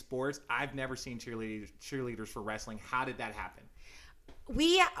all of these sports. I've never seen cheerleaders for wrestling. How did that happen?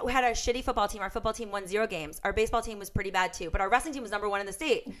 We had a shitty football team. Our football team won 0 games. Our baseball team was pretty bad too. But our wrestling team was #1 in the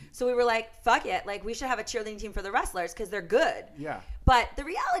state. So we were like, fuck it. Like, we should have a cheerleading team for the wrestlers because they're good. Yeah. But the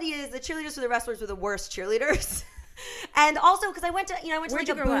reality is the cheerleaders for the wrestlers were the worst cheerleaders. And also because I went to Where'd like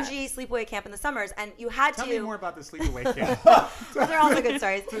you a grow up? bougie sleepaway camp in the summers, and you had Tell to. me more about the sleepaway camp. Those are also good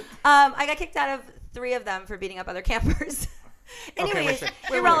stories. I got kicked out of 3 of them for beating up other campers. Anyways,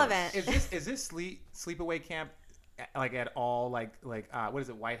 irrelevant. Is this sleepaway camp like at all like what is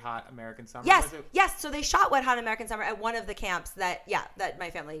it, White Hot American Summer? Yes. So they shot Wet Hot American Summer at one of the camps that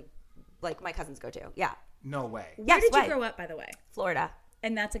my family, like my cousins, go to. Yeah. No way. Yes. Where did you grow up, by the way? Florida.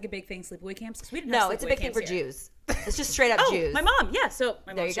 And that's like a big thing, sleepaway camps? 'Cause we didn't No, have it's a sleepaway big thing camps for here. Jews. It's just straight up Oh, Jews. my mom. Yeah, so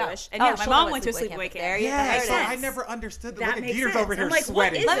my There mom's you go. Jewish. And Oh, yeah, my she'll mom know went what to a sleepaway sleepaway camp. camp. There you go. Yeah, Makes so I sense. never understood. That Look at makes Gears sense. over here I'm like, what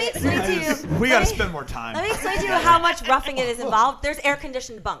sweating. is Let me explain to you. We got to spend more time. Let me explain to you how much roughing it is involved. There's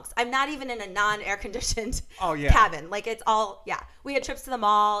air-conditioned bunks. I'm not even in a non-air-conditioned cabin. Like, it's all, we had trips to the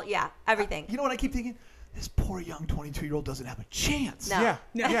mall. Yeah, everything. You know what I keep thinking? This poor young 22-year-old doesn't have a chance. No.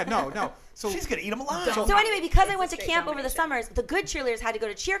 No. So She's going to eat him alive. So anyway, because I went to straight camp over the domination. summers, the good cheerleaders had to go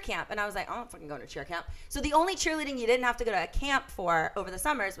to cheer camp, and I was like, I'm not fucking going to cheer camp. So the only cheerleading you didn't have to go to a camp for over the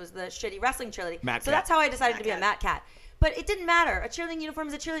summers was the shitty wrestling cheerleading. Matt So Cat. that's how I decided to be a Matt Cat. But it didn't matter. A cheerleading uniform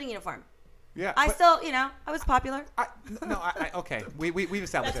is a cheerleading uniform. yeah, I but still, I was popular. okay. We've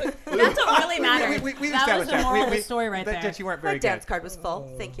established it. That's what really matters. We've That was established the that. moral of the story right there. That you weren't My very dance good. card was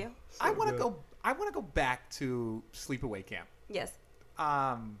full. Thank you. I want to go back to sleepaway camp. Yes.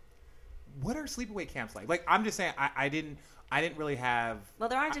 What are sleepaway camps like? Like, I'm just saying, I didn't really have. Well,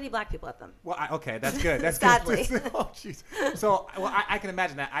 there aren't any black people at them. Well, okay, that's good. That's Sadly. good. Oh, jeez. So, I can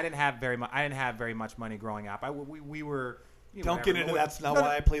imagine that. I didn't have very much money growing up. We were. Don't get into that's not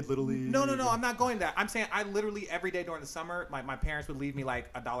why I played Little League. No. I'm not going there. I'm saying I literally every day during the summer, my parents would leave me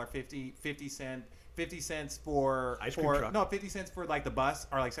like $1.50, 50 cents for Ice cream truck. No, 50 cents for like the bus,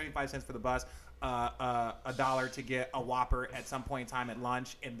 or like 75 cents for the bus. $1 to get a Whopper at some point in time at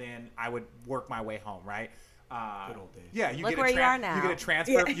lunch, and then I would work my way home. Right. Good old days. Yeah, you Look get where a you are now. You get a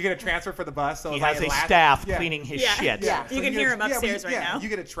transfer. You get a transfer for the bus. So He it's like has a last- staff yeah. cleaning his Yeah. shit. Yeah. You can hear him upstairs right now. You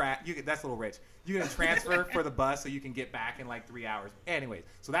get a that's a little rich. You get a transfer for the bus so you can get back in like 3 hours. Anyways,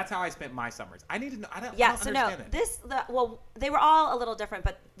 so that's how I spent my summers. I need to know. I don't understand that. They were all a little different,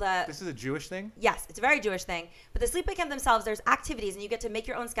 but This is a Jewish thing? yes, it's a very Jewish thing. But the sleepaway camp themselves, there's activities, and you get to make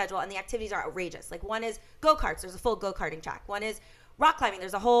your own schedule, and the activities are outrageous. Like, one is go-karts. There's a full go-karting track. One is rock climbing.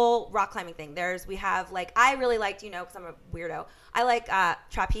 There's a whole rock climbing thing. I really liked, because I'm a weirdo, I like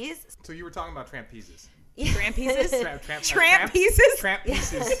trapeze. So you were talking about tramp pieces. Tramp pieces? Tramp pieces? Tramp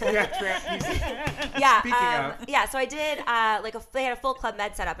pieces. Yeah, tramp pieces. Yeah. Speaking of. So I did they had a full Club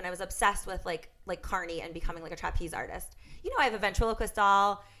Med set up, and I was obsessed with like Carney and becoming like a trapeze artist. I have a ventriloquist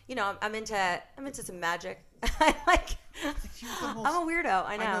doll. I'm into some magic. I'm a weirdo.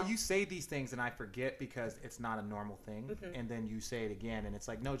 I know. I know you say these things and I forget because it's not a normal thing, and then you say it again and it's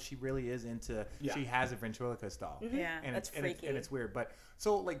like, no, she really is into. Yeah. She has a ventriloquist doll. Yeah, and that's freaky. and it's weird. But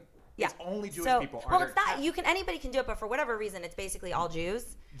so like, Yeah. it's only Jewish people. Are It's not. Anybody can do it, but for whatever reason, it's basically all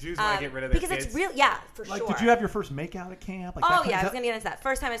Jews. Jews want to get rid of their because kids. it's real. Yeah, for Like, sure. did you have your first makeout at camp? Like, Oh yeah, I was gonna get into that.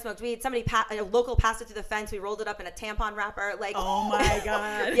 First time I smoked weed, a local passed it through the fence. We rolled it up in a tampon wrapper. Like, Oh my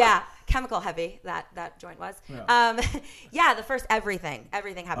God. yeah, chemical heavy that joint was. Yeah. The first everything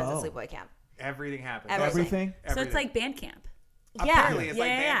happens at Oh. sleepaway camp. Everything happens. Everything. Everything? So it's like band camp. Apparently, it's like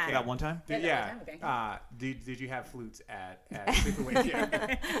band Yeah. camp. That one time? Did you have flutes at Sleepaway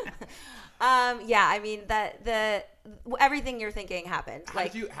Camp? Yeah, I mean the everything you're thinking happened. How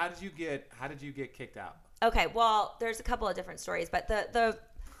did you get kicked out? Okay, well, there's a couple of different stories, but the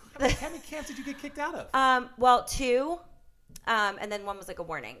How many camps did you get kicked out of? well, 2, and then one was like a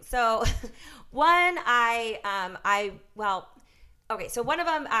warning. So one, okay, so one of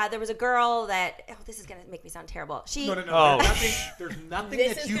them, there was a girl that, this is going to make me sound terrible. No. There's nothing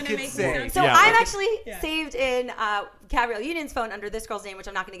This that is you gonna can make me say. sound So Yeah. I'm actually saved in Gabrielle Union's phone under this girl's name, which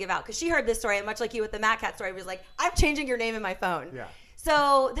I'm not going to give out because she heard this story, and much like you with the Matt Cat story, was like, I'm changing your name in my phone. Yeah.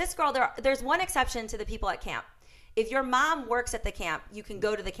 So this girl, there's one exception to the people at camp. If your mom works at the camp, you can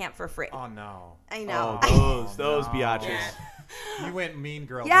go to the camp for free. Oh no. I know. Those biatches. You went mean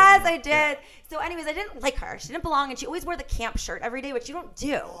girl. Yes, didn't I you? did. So anyways, I didn't like her. She didn't belong, and she always wore the camp shirt every day, which you don't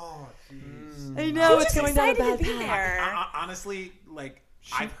do. Oh, jeez. I know. She's It's just going down a excited bad to be path. there. Honestly, like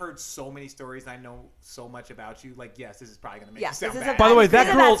I've heard so many stories. I know so much about you. Like, yes, this is probably gonna make you Yes, sound this is bad. a By the way, This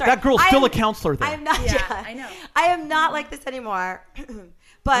is a bad story. that girl's still I'm- a counselor there. I'm not. Yeah, Yeah, I know. I am not like this anymore.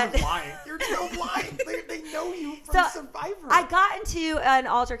 But You're lying. You're still lying. They know you from So, Survivor. I got into an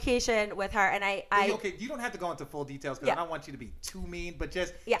altercation with her, and Okay, you don't have to go into full details because Yeah. I don't want you to be too mean, but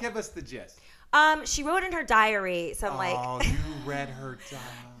just Yeah. give us the gist. she wrote in her diary some Oh, you read her diary.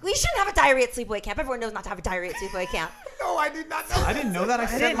 we shouldn't have a diary at Sleepaway Camp. Everyone knows not to have a diary at Sleepaway Camp. No, I did not know. I didn't know that. I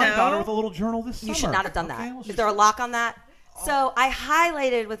sent didn't my know. daughter with a little journal this summer. You should not have done Okay, that. well, Is she's- there a lock on that? So I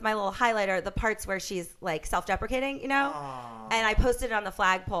highlighted with my little highlighter the parts where she's like self-deprecating, you know, and I posted it on the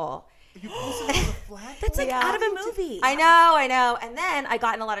flagpole. You posted on the flag? That's like Yeah. out of a movie. I know. And then I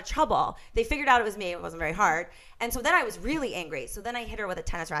got in a lot of trouble. They figured out it was me. It wasn't very hard. And so then I was really angry. So then I hit her with a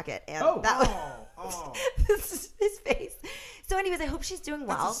tennis racket. And that was this is his face. So anyways, I hope she's doing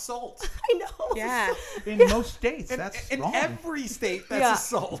well. That's assault. I know. Yeah. In most states, that's In wrong. every state, that's Yeah.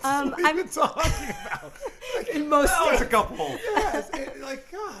 assault. I'm- what are you talking about? In most Oh, it's a states. couple. Yes, like,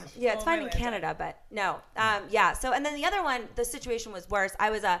 gosh. Yeah, it's Oh, fine my in God. Canada, but no. Yeah. So, and then the other one, the situation was worse. I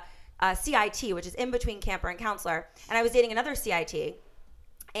was a CIT, which is in between camper and counselor, and I was dating another CIT.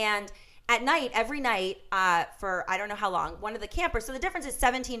 And at night, every night, for I don't know how long, one of the campers. So the difference is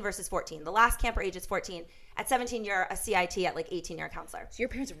 17 versus 14. The last camper age is 14. At 17, you're a CIT. At like 18, you're a counselor. So your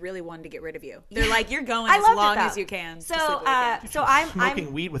parents really wanted to get rid of you. They're like, you're going I as loved it, long though. as you can. to So, Sleepaway Camp. so I'm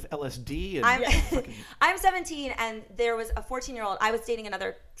Smoking weed with LSD and I'm fucking- I'm 17, and there was a 14-year-old. I was dating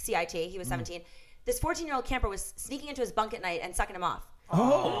another CIT. He was 17. This 14-year-old camper was sneaking into his bunk at night and sucking him off.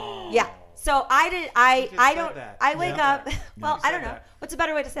 Oh. Yeah. So I did. just I said don't. that. I wake Yeah. up. Well, You I said don't know. that. What's a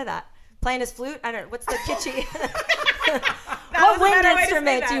better way to say that? Playing his flute. I don't know. What's the kitschy? was What a wind better way to say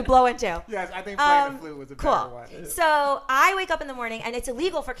instrument do you that. blow into? Yes, I think playing the flute was a better Cool. one. So I wake up in the morning, and it's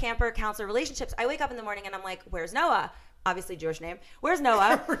illegal for camper counselor relationships. I wake up in the morning, and I'm like, "Where's Noah?" Obviously Jewish name. Where's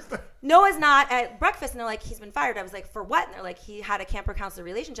Noah? Noah's not at breakfast, and they're like, "He's been fired." I was like, "For what?" And they're like, "He had a camper counselor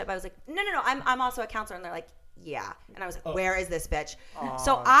relationship." I was like, "No. I'm also a counselor." And they're like, "Yeah." And I was like, "Where is this bitch?"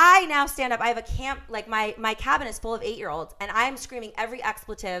 So I now stand up. I have a camp, like my cabin is full of 8-year-olds, and I'm screaming every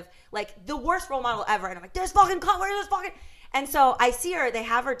expletive, like the worst role model ever. And I'm like, "There's fucking cunt, where's this fucking?" And so I see her. They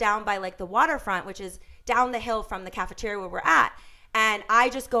have her down by like the waterfront, which is down the hill from the cafeteria where we're at. And I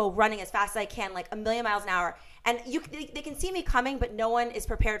just go running as fast as I can, like a million miles an hour. And they can see me coming, but no one is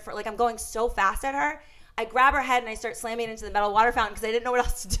prepared for it. Like I'm going so fast at her. I grab her head and I start slamming it into the metal water fountain because I didn't know what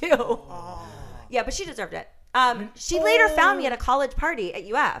else to do. Yeah, but she deserved it. She later found me at a college party at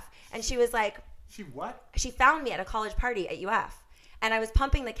UF. And she was like, She what? she found me at a college party at UF. And I was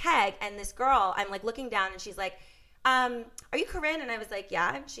pumping the keg, and this girl, I'm like looking down, and she's like, are you Corinne? And I was like,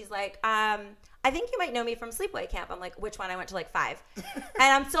 yeah. And she's like, I think you might know me from Sleepaway Camp. I'm like, which one? I went to like 5. And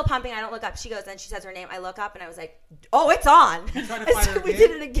I'm still pumping. I don't look up. She goes, and she says her name. I look up, and I was like, oh, it's on. You tried to And find so her we again?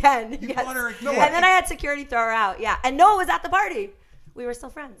 did it again. You Yes. caught her again? And then I had security throw her out. Yeah. And Noah was at the party. We were still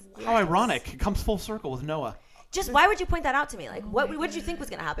friends. How ironic. It comes full circle with Noah. Just why would you point that out to me? Like, what did you think was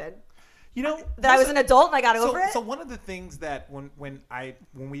going to happen? You know, That I was an adult and I got over it? So one of the things that when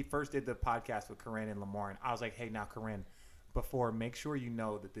we first did the podcast with Corinne and Lamorne, I was like, hey, now Corinne, make sure you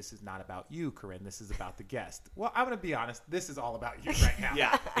know that this is not about you, Corinne. This is about the guest. Well, I'm going to be honest. This is all about you right now.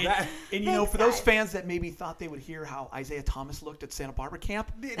 yeah. And you know, Thanks, for those guys. fans that maybe thought they would hear how Isaiah Thomas looked at Santa Barbara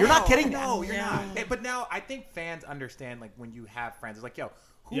camp, No, you're not getting that. No, you're not. But now I think fans understand, like, when you have friends, it's like, yo,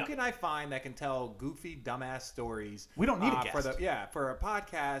 Who can I find that can tell goofy, dumbass stories? We don't need a guest. For a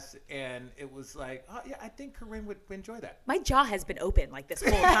podcast. And it was like, I think Corinne would enjoy that. My jaw has been open like this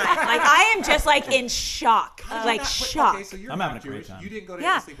whole time. Like I am just like in shock, shocked. Okay, so you're I'm not having a great Jewish. time. You didn't go to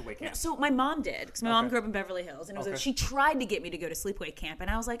sleepaway camp. No, so my mom did, because my mom grew up in Beverly Hills, and it was she tried to get me to go to sleepaway camp, and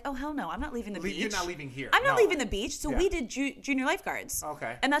I was like, oh hell no, I'm not leaving the beach. You're not leaving here. I'm not leaving the beach. So we did junior lifeguards.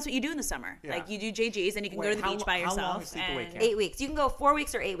 Okay. And that's what you do in the summer. Yeah. Like you do JGs, and you can go to the beach by yourself. How long is sleepaway camp? 8 weeks. You can go 4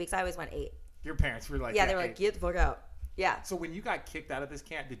 weeks or 8 weeks. I always went 8. Your parents were like, they were like, get the fuck out. Yeah. So when you got kicked out of this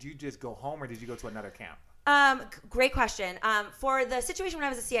camp, did you just go home or did you go to another camp? Great question. For the situation when I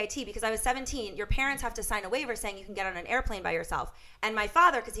was a CIT, because I was 17, your parents have to sign a waiver saying you can get on an airplane by yourself. And my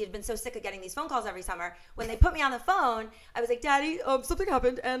father, because he had been so sick of getting these phone calls every summer, when they put me on the phone, I was like, Daddy, something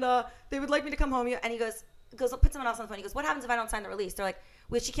happened, and they would like me to come home. And he goes, put someone else on the phone. He goes, what happens if I don't sign the release? They're like,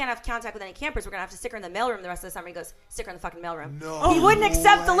 well, she can't have contact with any campers. We're going to have to stick her in the mailroom the rest of the summer. He goes, stick her in the fucking mailroom. No. He wouldn't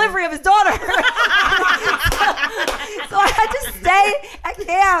accept delivery of his daughter. So I had to stay at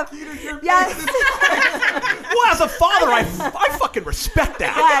camp. Yes. Well, as a father, I fucking respect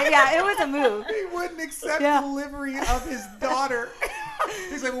that. Yeah, it was a move. He wouldn't accept delivery of his daughter.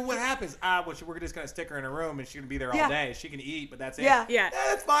 He's like, well, what happens? We're just going to stick her in a room and she's going to be there all day. She can eat, but that's it. Yeah,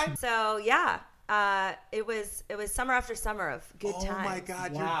 that's fine. So, it was summer after summer of good times. Oh, my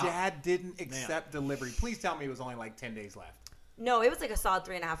God. Wow. Your dad didn't accept delivery. Please tell me it was only like 10 days left. No, it was like a solid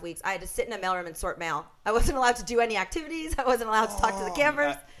 3.5 weeks. I had to sit in a mailroom and sort mail. I wasn't allowed to do any activities. I wasn't allowed to talk to the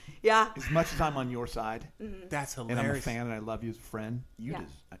campers. Yeah. As much as I'm on your side, that's hilarious. And I'm a fan and I love you as a friend, you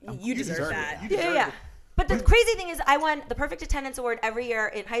deserve that. Yeah. But the crazy thing is I won the perfect attendance award every year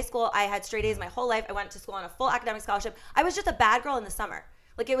in high school. I had straight A's my whole life. I went to school on a full academic scholarship. I was just a bad girl in the summer.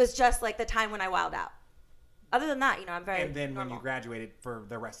 Like it was just like the time when I wilded out. Other than that, I'm very And then normal. when you graduated for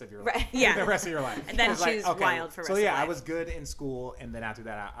the rest of your life. Right. Yeah. The rest of your life. And then she was wild for the rest of her life. I was good in school, and then after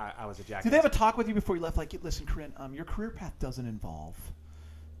that, I was a jackass. Did they have a talk with you before you left? Like, listen, Corinne, your career path doesn't involve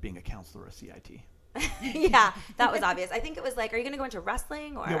being a counselor or a CIT. Yeah, that was obvious. I think it was like, are you going to go into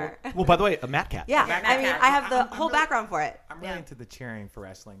wrestling or? Yeah, well, by the way, a Matt Cat. Yeah, I have the whole background for it. I'm really into the cheering for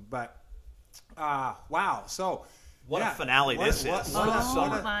wrestling, but wow. So what a finale this is!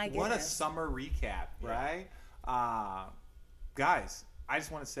 What a summer recap, right? Guys, I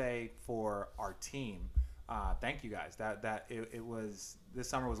just want to say for our team, thank you guys. It was this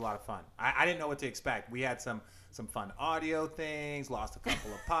summer was a lot of fun. I didn't know what to expect. We had some fun audio things. Lost a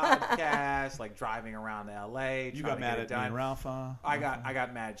couple of podcasts, like driving around LA. You got mad at me and Rafa. I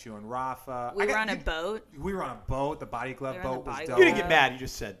got mad at you and Rafa. We were on a boat. We were on a boat. The Body Glove boat was dope. You didn't get mad. You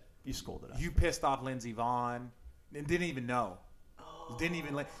just said you scolded us. You pissed off Lindsey Vonn and didn't even know. Didn't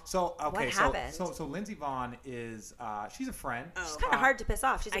even so okay. What happened? So Lindsey Vonn is she's a friend. She's kind of hard to piss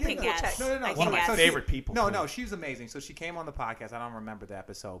off. She's a cool chick. No. One of my favorite people. No, she's amazing. So she came on the podcast. I don't remember the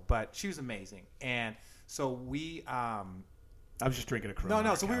episode, but she was amazing. And so we I was just drinking a Corona.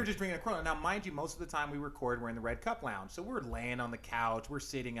 No. So we were just drinking a Corona. Now, mind you, most of the time we record, we're in the Red Cup Lounge. So we're laying on the couch, we're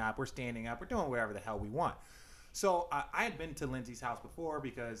sitting up, we're standing up, we're doing whatever the hell we want. So I had been to Lindsay's house before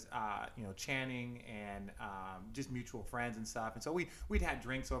because Channing and just mutual friends and stuff, and so we'd had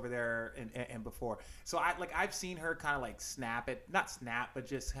drinks over there and before. So I've seen her kind of like not snap, but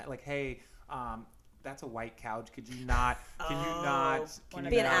just like, hey, that's a white couch. Could you not? Can you not? Can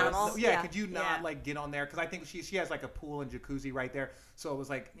be you an not, animal? Yeah. Could you not like get on there? Because I think she has like a pool and jacuzzi right there. So it was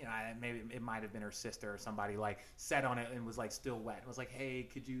like maybe it might have been her sister or somebody like sat on it and was like still wet. It was like, hey,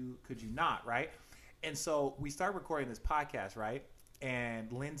 could you not? Right. And so we start recording this podcast, right?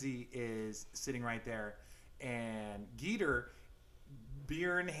 And Lindsay is sitting right there, and Geeter,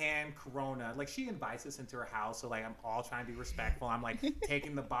 beer in hand, Corona, like she invites us into her house. So like I'm all trying to be respectful. I'm like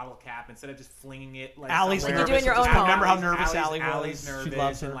taking the bottle cap instead of just flinging it. Like Allie's like you do in your own home. Remember how nervous Allie was? Allie's nervous, she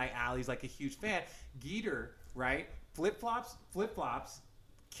loves her. and like Allie's like a huge fan. Geeter, right? Flip flops,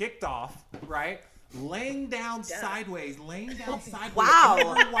 kicked off, right? Laying down sideways wow.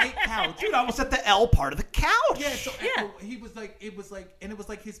 on a white couch. Dude, I was at the L part of the couch. Yeah, so he was like, it was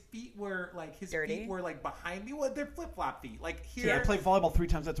like his feet were like dirty. Feet were like behind me. Well, they're flip flop feet. Like here, yeah, I played volleyball 3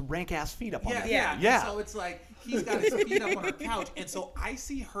 times. That's rank ass feet up on that. Yeah. So it's like he's got his feet up on our couch, and so I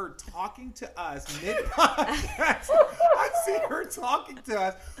see her talking to us mid podcast. I see her talking to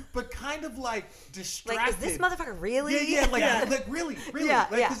us, but kind of like distracted. Like, is this motherfucker really? Like really. Yeah,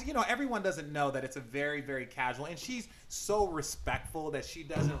 because everyone doesn't know that it's a very, very casual, and she's so respectful that she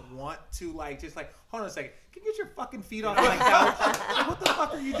doesn't want to just hold on a second. Can you get your fucking feet off my couch? Like, what the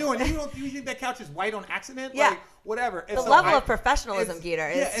fuck are you doing? You think that couch is white on accident? Yeah. Like, whatever. And The level of professionalism,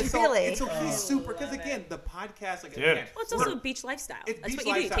 Geeter, is really. And so he's super, because again, the podcast, like, Dude. again, Well, it's also beach lifestyle. it's That's beach what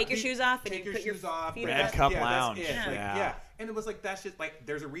you do. lifestyle. Take your shoes off and Take you your put your shoes off. feet Red up. Cup that's Lounge. it. Yeah. Like, yeah. And it was like, that's just like,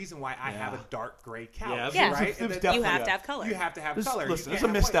 there's a reason why I have a dark gray couch, Yeah, right? it was And then- You have to have color. You have to have This, color. listen, You this is a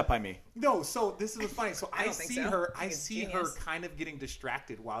can't have misstep white. by me. No, so this is what's funny. So I don't see think so. her. I I think it's see her genius. kind of getting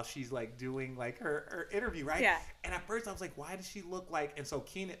distracted while she's like doing like her interview, right? Yeah. And at first I was like, why does she look like? And so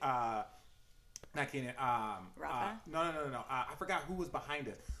Keenan, not Keenan. Rafa? No. I forgot who was behind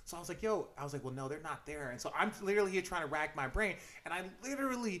it. So I was like, well, no, they're not there. And so I'm literally here trying to rack my brain, and I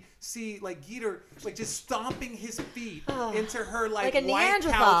literally see like Geeter like just stomping his feet into her like Like a white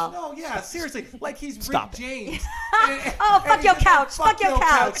Neanderthal. couch. No, yeah, seriously, like he's Stop Rick it. James. Oh, fuck your couch. Fuck your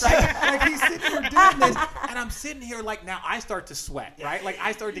couch. Like he's sitting here doing this, and I'm sitting here like now I start to sweat, right? Like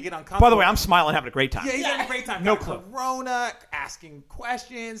I start to get uncomfortable. By the way, I'm smiling, having a great time. Yeah, he's having a great time. No Got clue. Corona, asking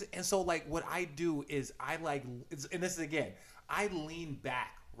questions, and so like what I do is I like, and this is again, I lean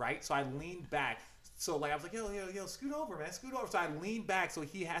back, right? So I leaned back. So like I was like, yo, scoot over, man, scoot over. So I leaned back, so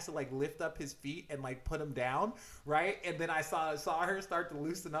he has to like lift up his feet and like put him down, right? And then I saw her start to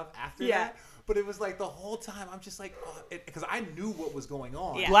loosen up after that. But it was like the whole time I'm just like, because I knew what was going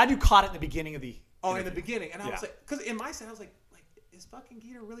on. Yeah. Glad you caught it in the beginning of the. Oh, in the beginning, and I Yeah. was like, because in my set I was like, is fucking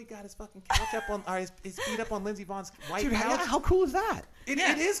Geeter really got his fucking couch up on, or his feet up on Lindsey Vohn's white Dude, couch? how cool is that? It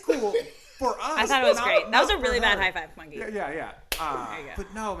is cool for us. I thought it was not- great. That was a not really for bad her. high five, Monkey. Yeah. There you go.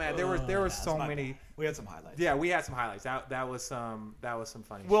 But no, man, there were so many. We had some highlights. Yeah, we had some highlights. That was some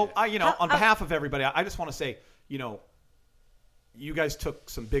funny. Well, shit. on behalf of everybody, I just want to say, you guys took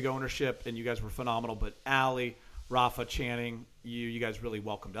some big ownership and you guys were phenomenal. But Allie, Rafa, Channing, you guys really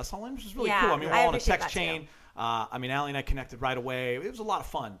welcomed us all in, which is really Yeah, cool. I mean, we're I all in a appreciate text that too. chain. Allie and I connected right away. It was a lot of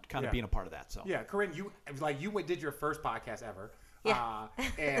fun, kind of Yeah. being a part of that. So yeah, Corinne, you did your first podcast ever. Yeah.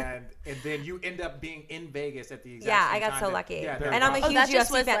 And then you end up being in Vegas at the exact Yeah, same I got time so that- lucky. Yeah, And I'm a huge that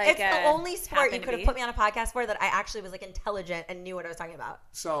just UFC was fan. like It's the only sport you happened to could have be. put me on a podcast for that I actually was like intelligent and knew what I was talking about.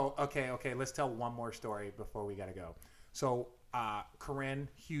 So okay, let's tell one more story before we gotta go. So Corinne,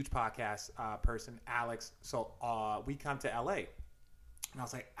 huge podcast person, Alex. So we come to LA, and I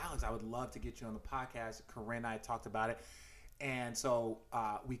was like, Alex, I would love to get you on the podcast. Corinne and I talked about it, and so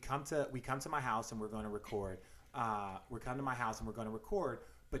we come to my house and we're going to record.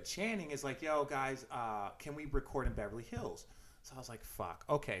 But Channing is like, yo, guys, can we record in Beverly Hills? So I was like, fuck.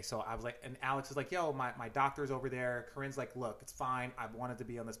 Okay. So I was like, and Alex is like, yo, my doctor's over there. Corinne's like, look, it's fine. I've wanted to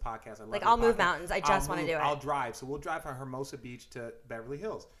be on this podcast. I love Like, your I'll move podcast. mountains. I just wanna move- do it. I'll drive. So we'll drive from Hermosa Beach to Beverly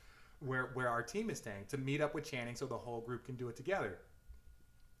Hills, where our team is staying, to meet up with Channing so the whole group can do it together.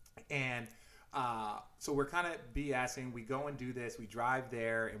 And so we're kind of BSing. We go and do this. We drive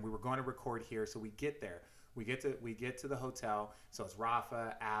there, and we were going to record here. So we get there. We get to the hotel. So it's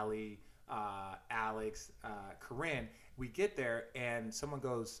Rafa, Allie, Alex, Corinne. We get there, and someone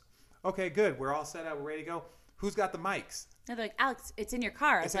goes, "Okay, good. We're all set up. We're ready to go. Who's got the mics?" And they're like, Alex, it's in your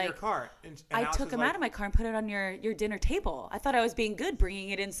car. I It's was in like, your car. And I Alex took was him like, out of my car and put it on your dinner table. I thought I was being good bringing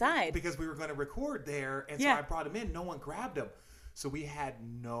it inside. because we were going to record there, and so Yeah. I brought him in. No one grabbed him, so we had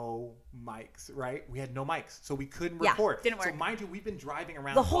no mics. Right? We had no mics, so we couldn't Yeah, record. didn't So work. mind you, we've been driving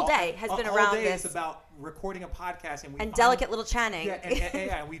around. The whole day has been all around day this. is about recording a podcast, and Delicate little Channing. Yeah,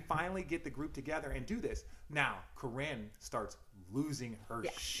 and we finally get the group together and do this. Now, Corinne starts losing her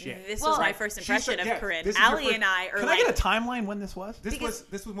shit. This Well, was my right. first She impression said- of yeah, Corinne. this is your Allie first- and I are Can like I get a timeline when this was? This was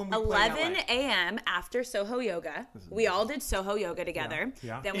when we 11 played a.m. after Soho Yoga. We all did Soho Yoga together.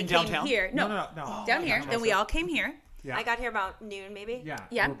 Yeah. Then we In came downtown? here. No, No. down here. Then we all came here. Yeah. I got here about noon, maybe. Yeah.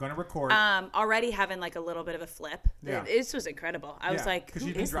 Yeah. We're going to record. Already having like a little bit of a flip. Yeah. This was incredible. I was like, because who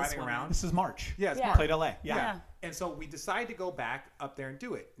you've been is this driving woman? around. This is March. Yeah, it's Yeah. March. Played LA. Yeah. Yeah. And so we decided to go back up there and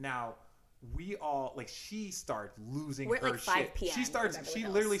do it. Now, we all she starts losing We're at, her like, 5 shit. p.m. She in Beverly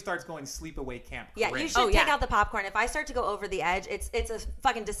Hills. literally starts going sleepaway camp. Yeah, Corinne. you should take yeah. out the popcorn. If I start to go over the edge, it's a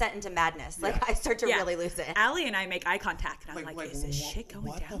fucking descent into madness. Like, I start to really lose it. Allie and I make eye contact, and I'm like, is this wh- shit going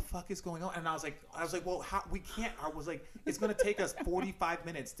what down? the fuck is going on? And I was like, well, how we can't. I was like, it's going to take us 45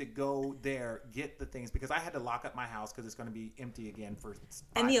 minutes to go there, get the things, because I had to lock up my house because it's going to be empty again for 5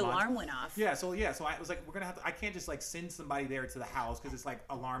 And the months. alarm went off. Yeah, so I was like, we're gonna have to. I can't just like send somebody there to the house because it's like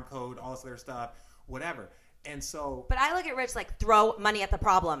alarm code, all this other stuff, whatever. And so But I look at Rich like, throw money at the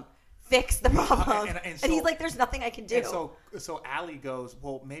problem. fix the problem. And And he's like, there's nothing I can do. And so Allie goes,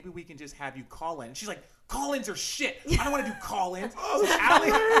 well, maybe we can just have you call in. And she's like, call-ins are shit. I don't want to do call-ins. So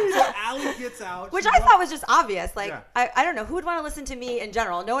Allie gets out. Which I thought was just obvious. Like, I don't know. Who would want to listen to me in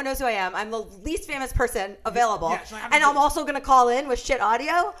general? No one knows who I am. I'm the least famous person available. Yeah, like, and I'm also going to call in with shit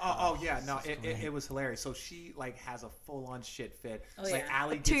audio. It was hilarious. So she, like, has a full-on shit fit. Oh, like, yeah.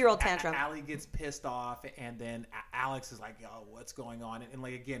 Allie Two-year-old tantrum. Allie gets pissed off, and then Alex is like, yo, what's going on? And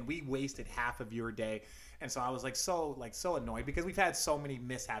like, again, we wasted half of your day. And so I was so annoyed because we've had so many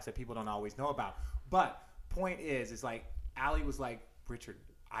mishaps that people don't always know about. But point is like Allie was like, Richard,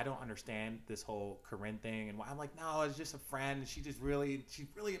 I don't understand this whole Corinne thing, and I'm like, no, it's just a friend. She's really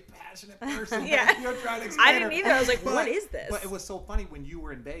a passionate person. Yeah, you're trying to explain I didn't either. I was like, what is this? But it was so funny when you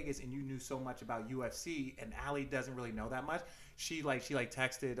were in Vegas and you knew so much about UFC, and Allie doesn't really know that much. She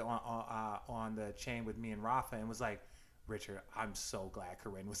texted on the chain with me and Rafa and was like, Richard, I'm so glad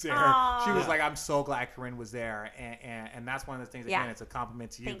Corinne was there. Aww. She was like, I'm so glad Corinne was there, and that's one of the things. Again, it's a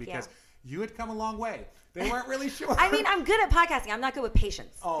compliment to you because you had come a long way. They weren't really sure. I mean, I'm good at podcasting. I'm not good with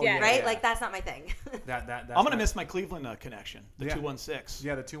patience. Oh, yeah. Right? Yeah. Like, that's not my thing. I'm going to miss my Cleveland connection, the 216.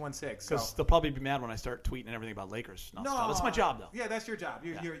 Yeah, the 216. Because they'll probably be mad when I start tweeting and everything about Lakers. No, that's my job, though. Yeah, that's your job.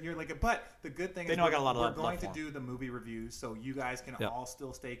 You're like, but the good thing is I got a lot of we're going to do the movie reviews, so you guys can all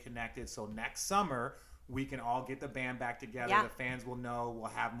still stay connected. So next summer, we can all get the band back together. Yeah. The fans will know. We'll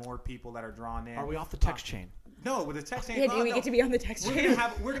have more people that are drawn in. Are we off the text chain? No, with the text chain. Yeah, do we get to be on the text chain? You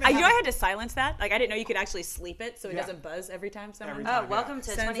know, I had to silence that. Like, I didn't know you could actually sleep it so it doesn't buzz every time someone. Welcome to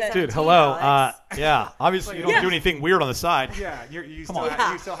 2017. Dude, hello. Obviously you don't do anything weird on the side. Yeah, you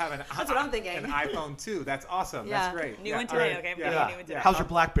still have an. That's what I'm thinking. An iPhone 2. That's awesome. Yeah. That's great. New one today. Okay, new one today. How's your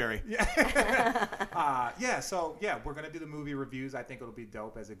BlackBerry? Yeah. So we're gonna do the movie reviews. I think it'll be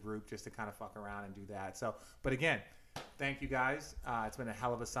dope as a group just to kind of fuck around and do that. So, but again, thank you guys. It's been a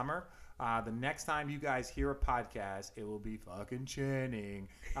hell of a summer. The next time you guys hear a podcast, it will be fucking Channing.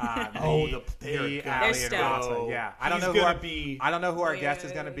 They're Rafa. Yeah, I don't know who our guest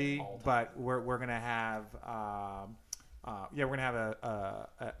is gonna be, but we're gonna have we're gonna have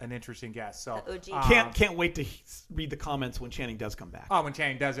an interesting guest. So can't wait to read the comments when Channing does come back. Oh, when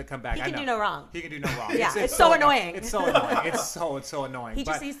Channing does come back, he can do no wrong. He can do no wrong. Yeah, it's so annoying. It's so annoying. It's so annoying. He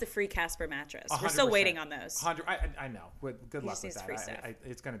just needs the free Casper mattress. We're still waiting on those. I know. Good luck with that.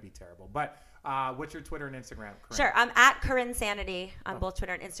 It's gonna be terrible. But what's your Twitter and Instagram, Corinne? Sure, I'm at Corinne Sanity on both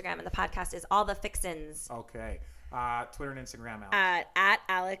Twitter and Instagram, and the podcast is All the Fixins. Okay. Twitter and Instagram, Alex. At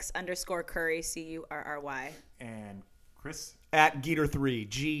Alex_Curry, Curry. And Chris? At Geeter3,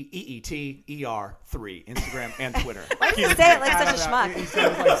 GEETER3, Instagram and Twitter. Why do you say it like such a schmuck? He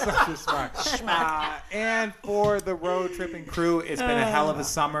sounds like such a schmuck. And for the road tripping crew, it's been a hell of a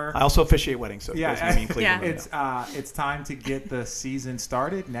summer. I also officiate weddings, so it's time to get the season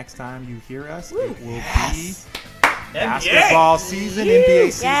started. Next time you hear us, it will be basketball season.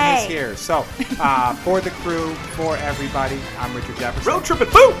 NBA season is here. So for the crew, for everybody, I'm Richard Jefferson. Road tripping,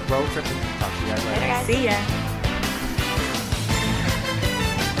 boo! Road tripping. Talk to you guys later. See ya.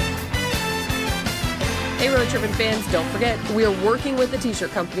 Hey, Road Trippin' fans, don't forget, we are working with a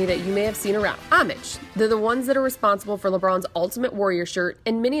t-shirt company that you may have seen around, Homage. They're the ones that are responsible for LeBron's Ultimate Warrior shirt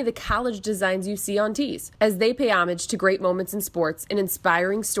and many of the college designs you see on tees. As they pay homage to great moments in sports and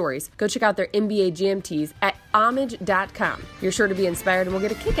inspiring stories, go check out their NBA Jam tees at homage.com. You're sure to be inspired and will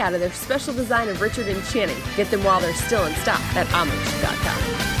get a kick out of their special design of Richard and Channing. Get them while they're still in stock at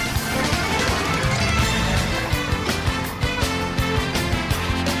homage.com.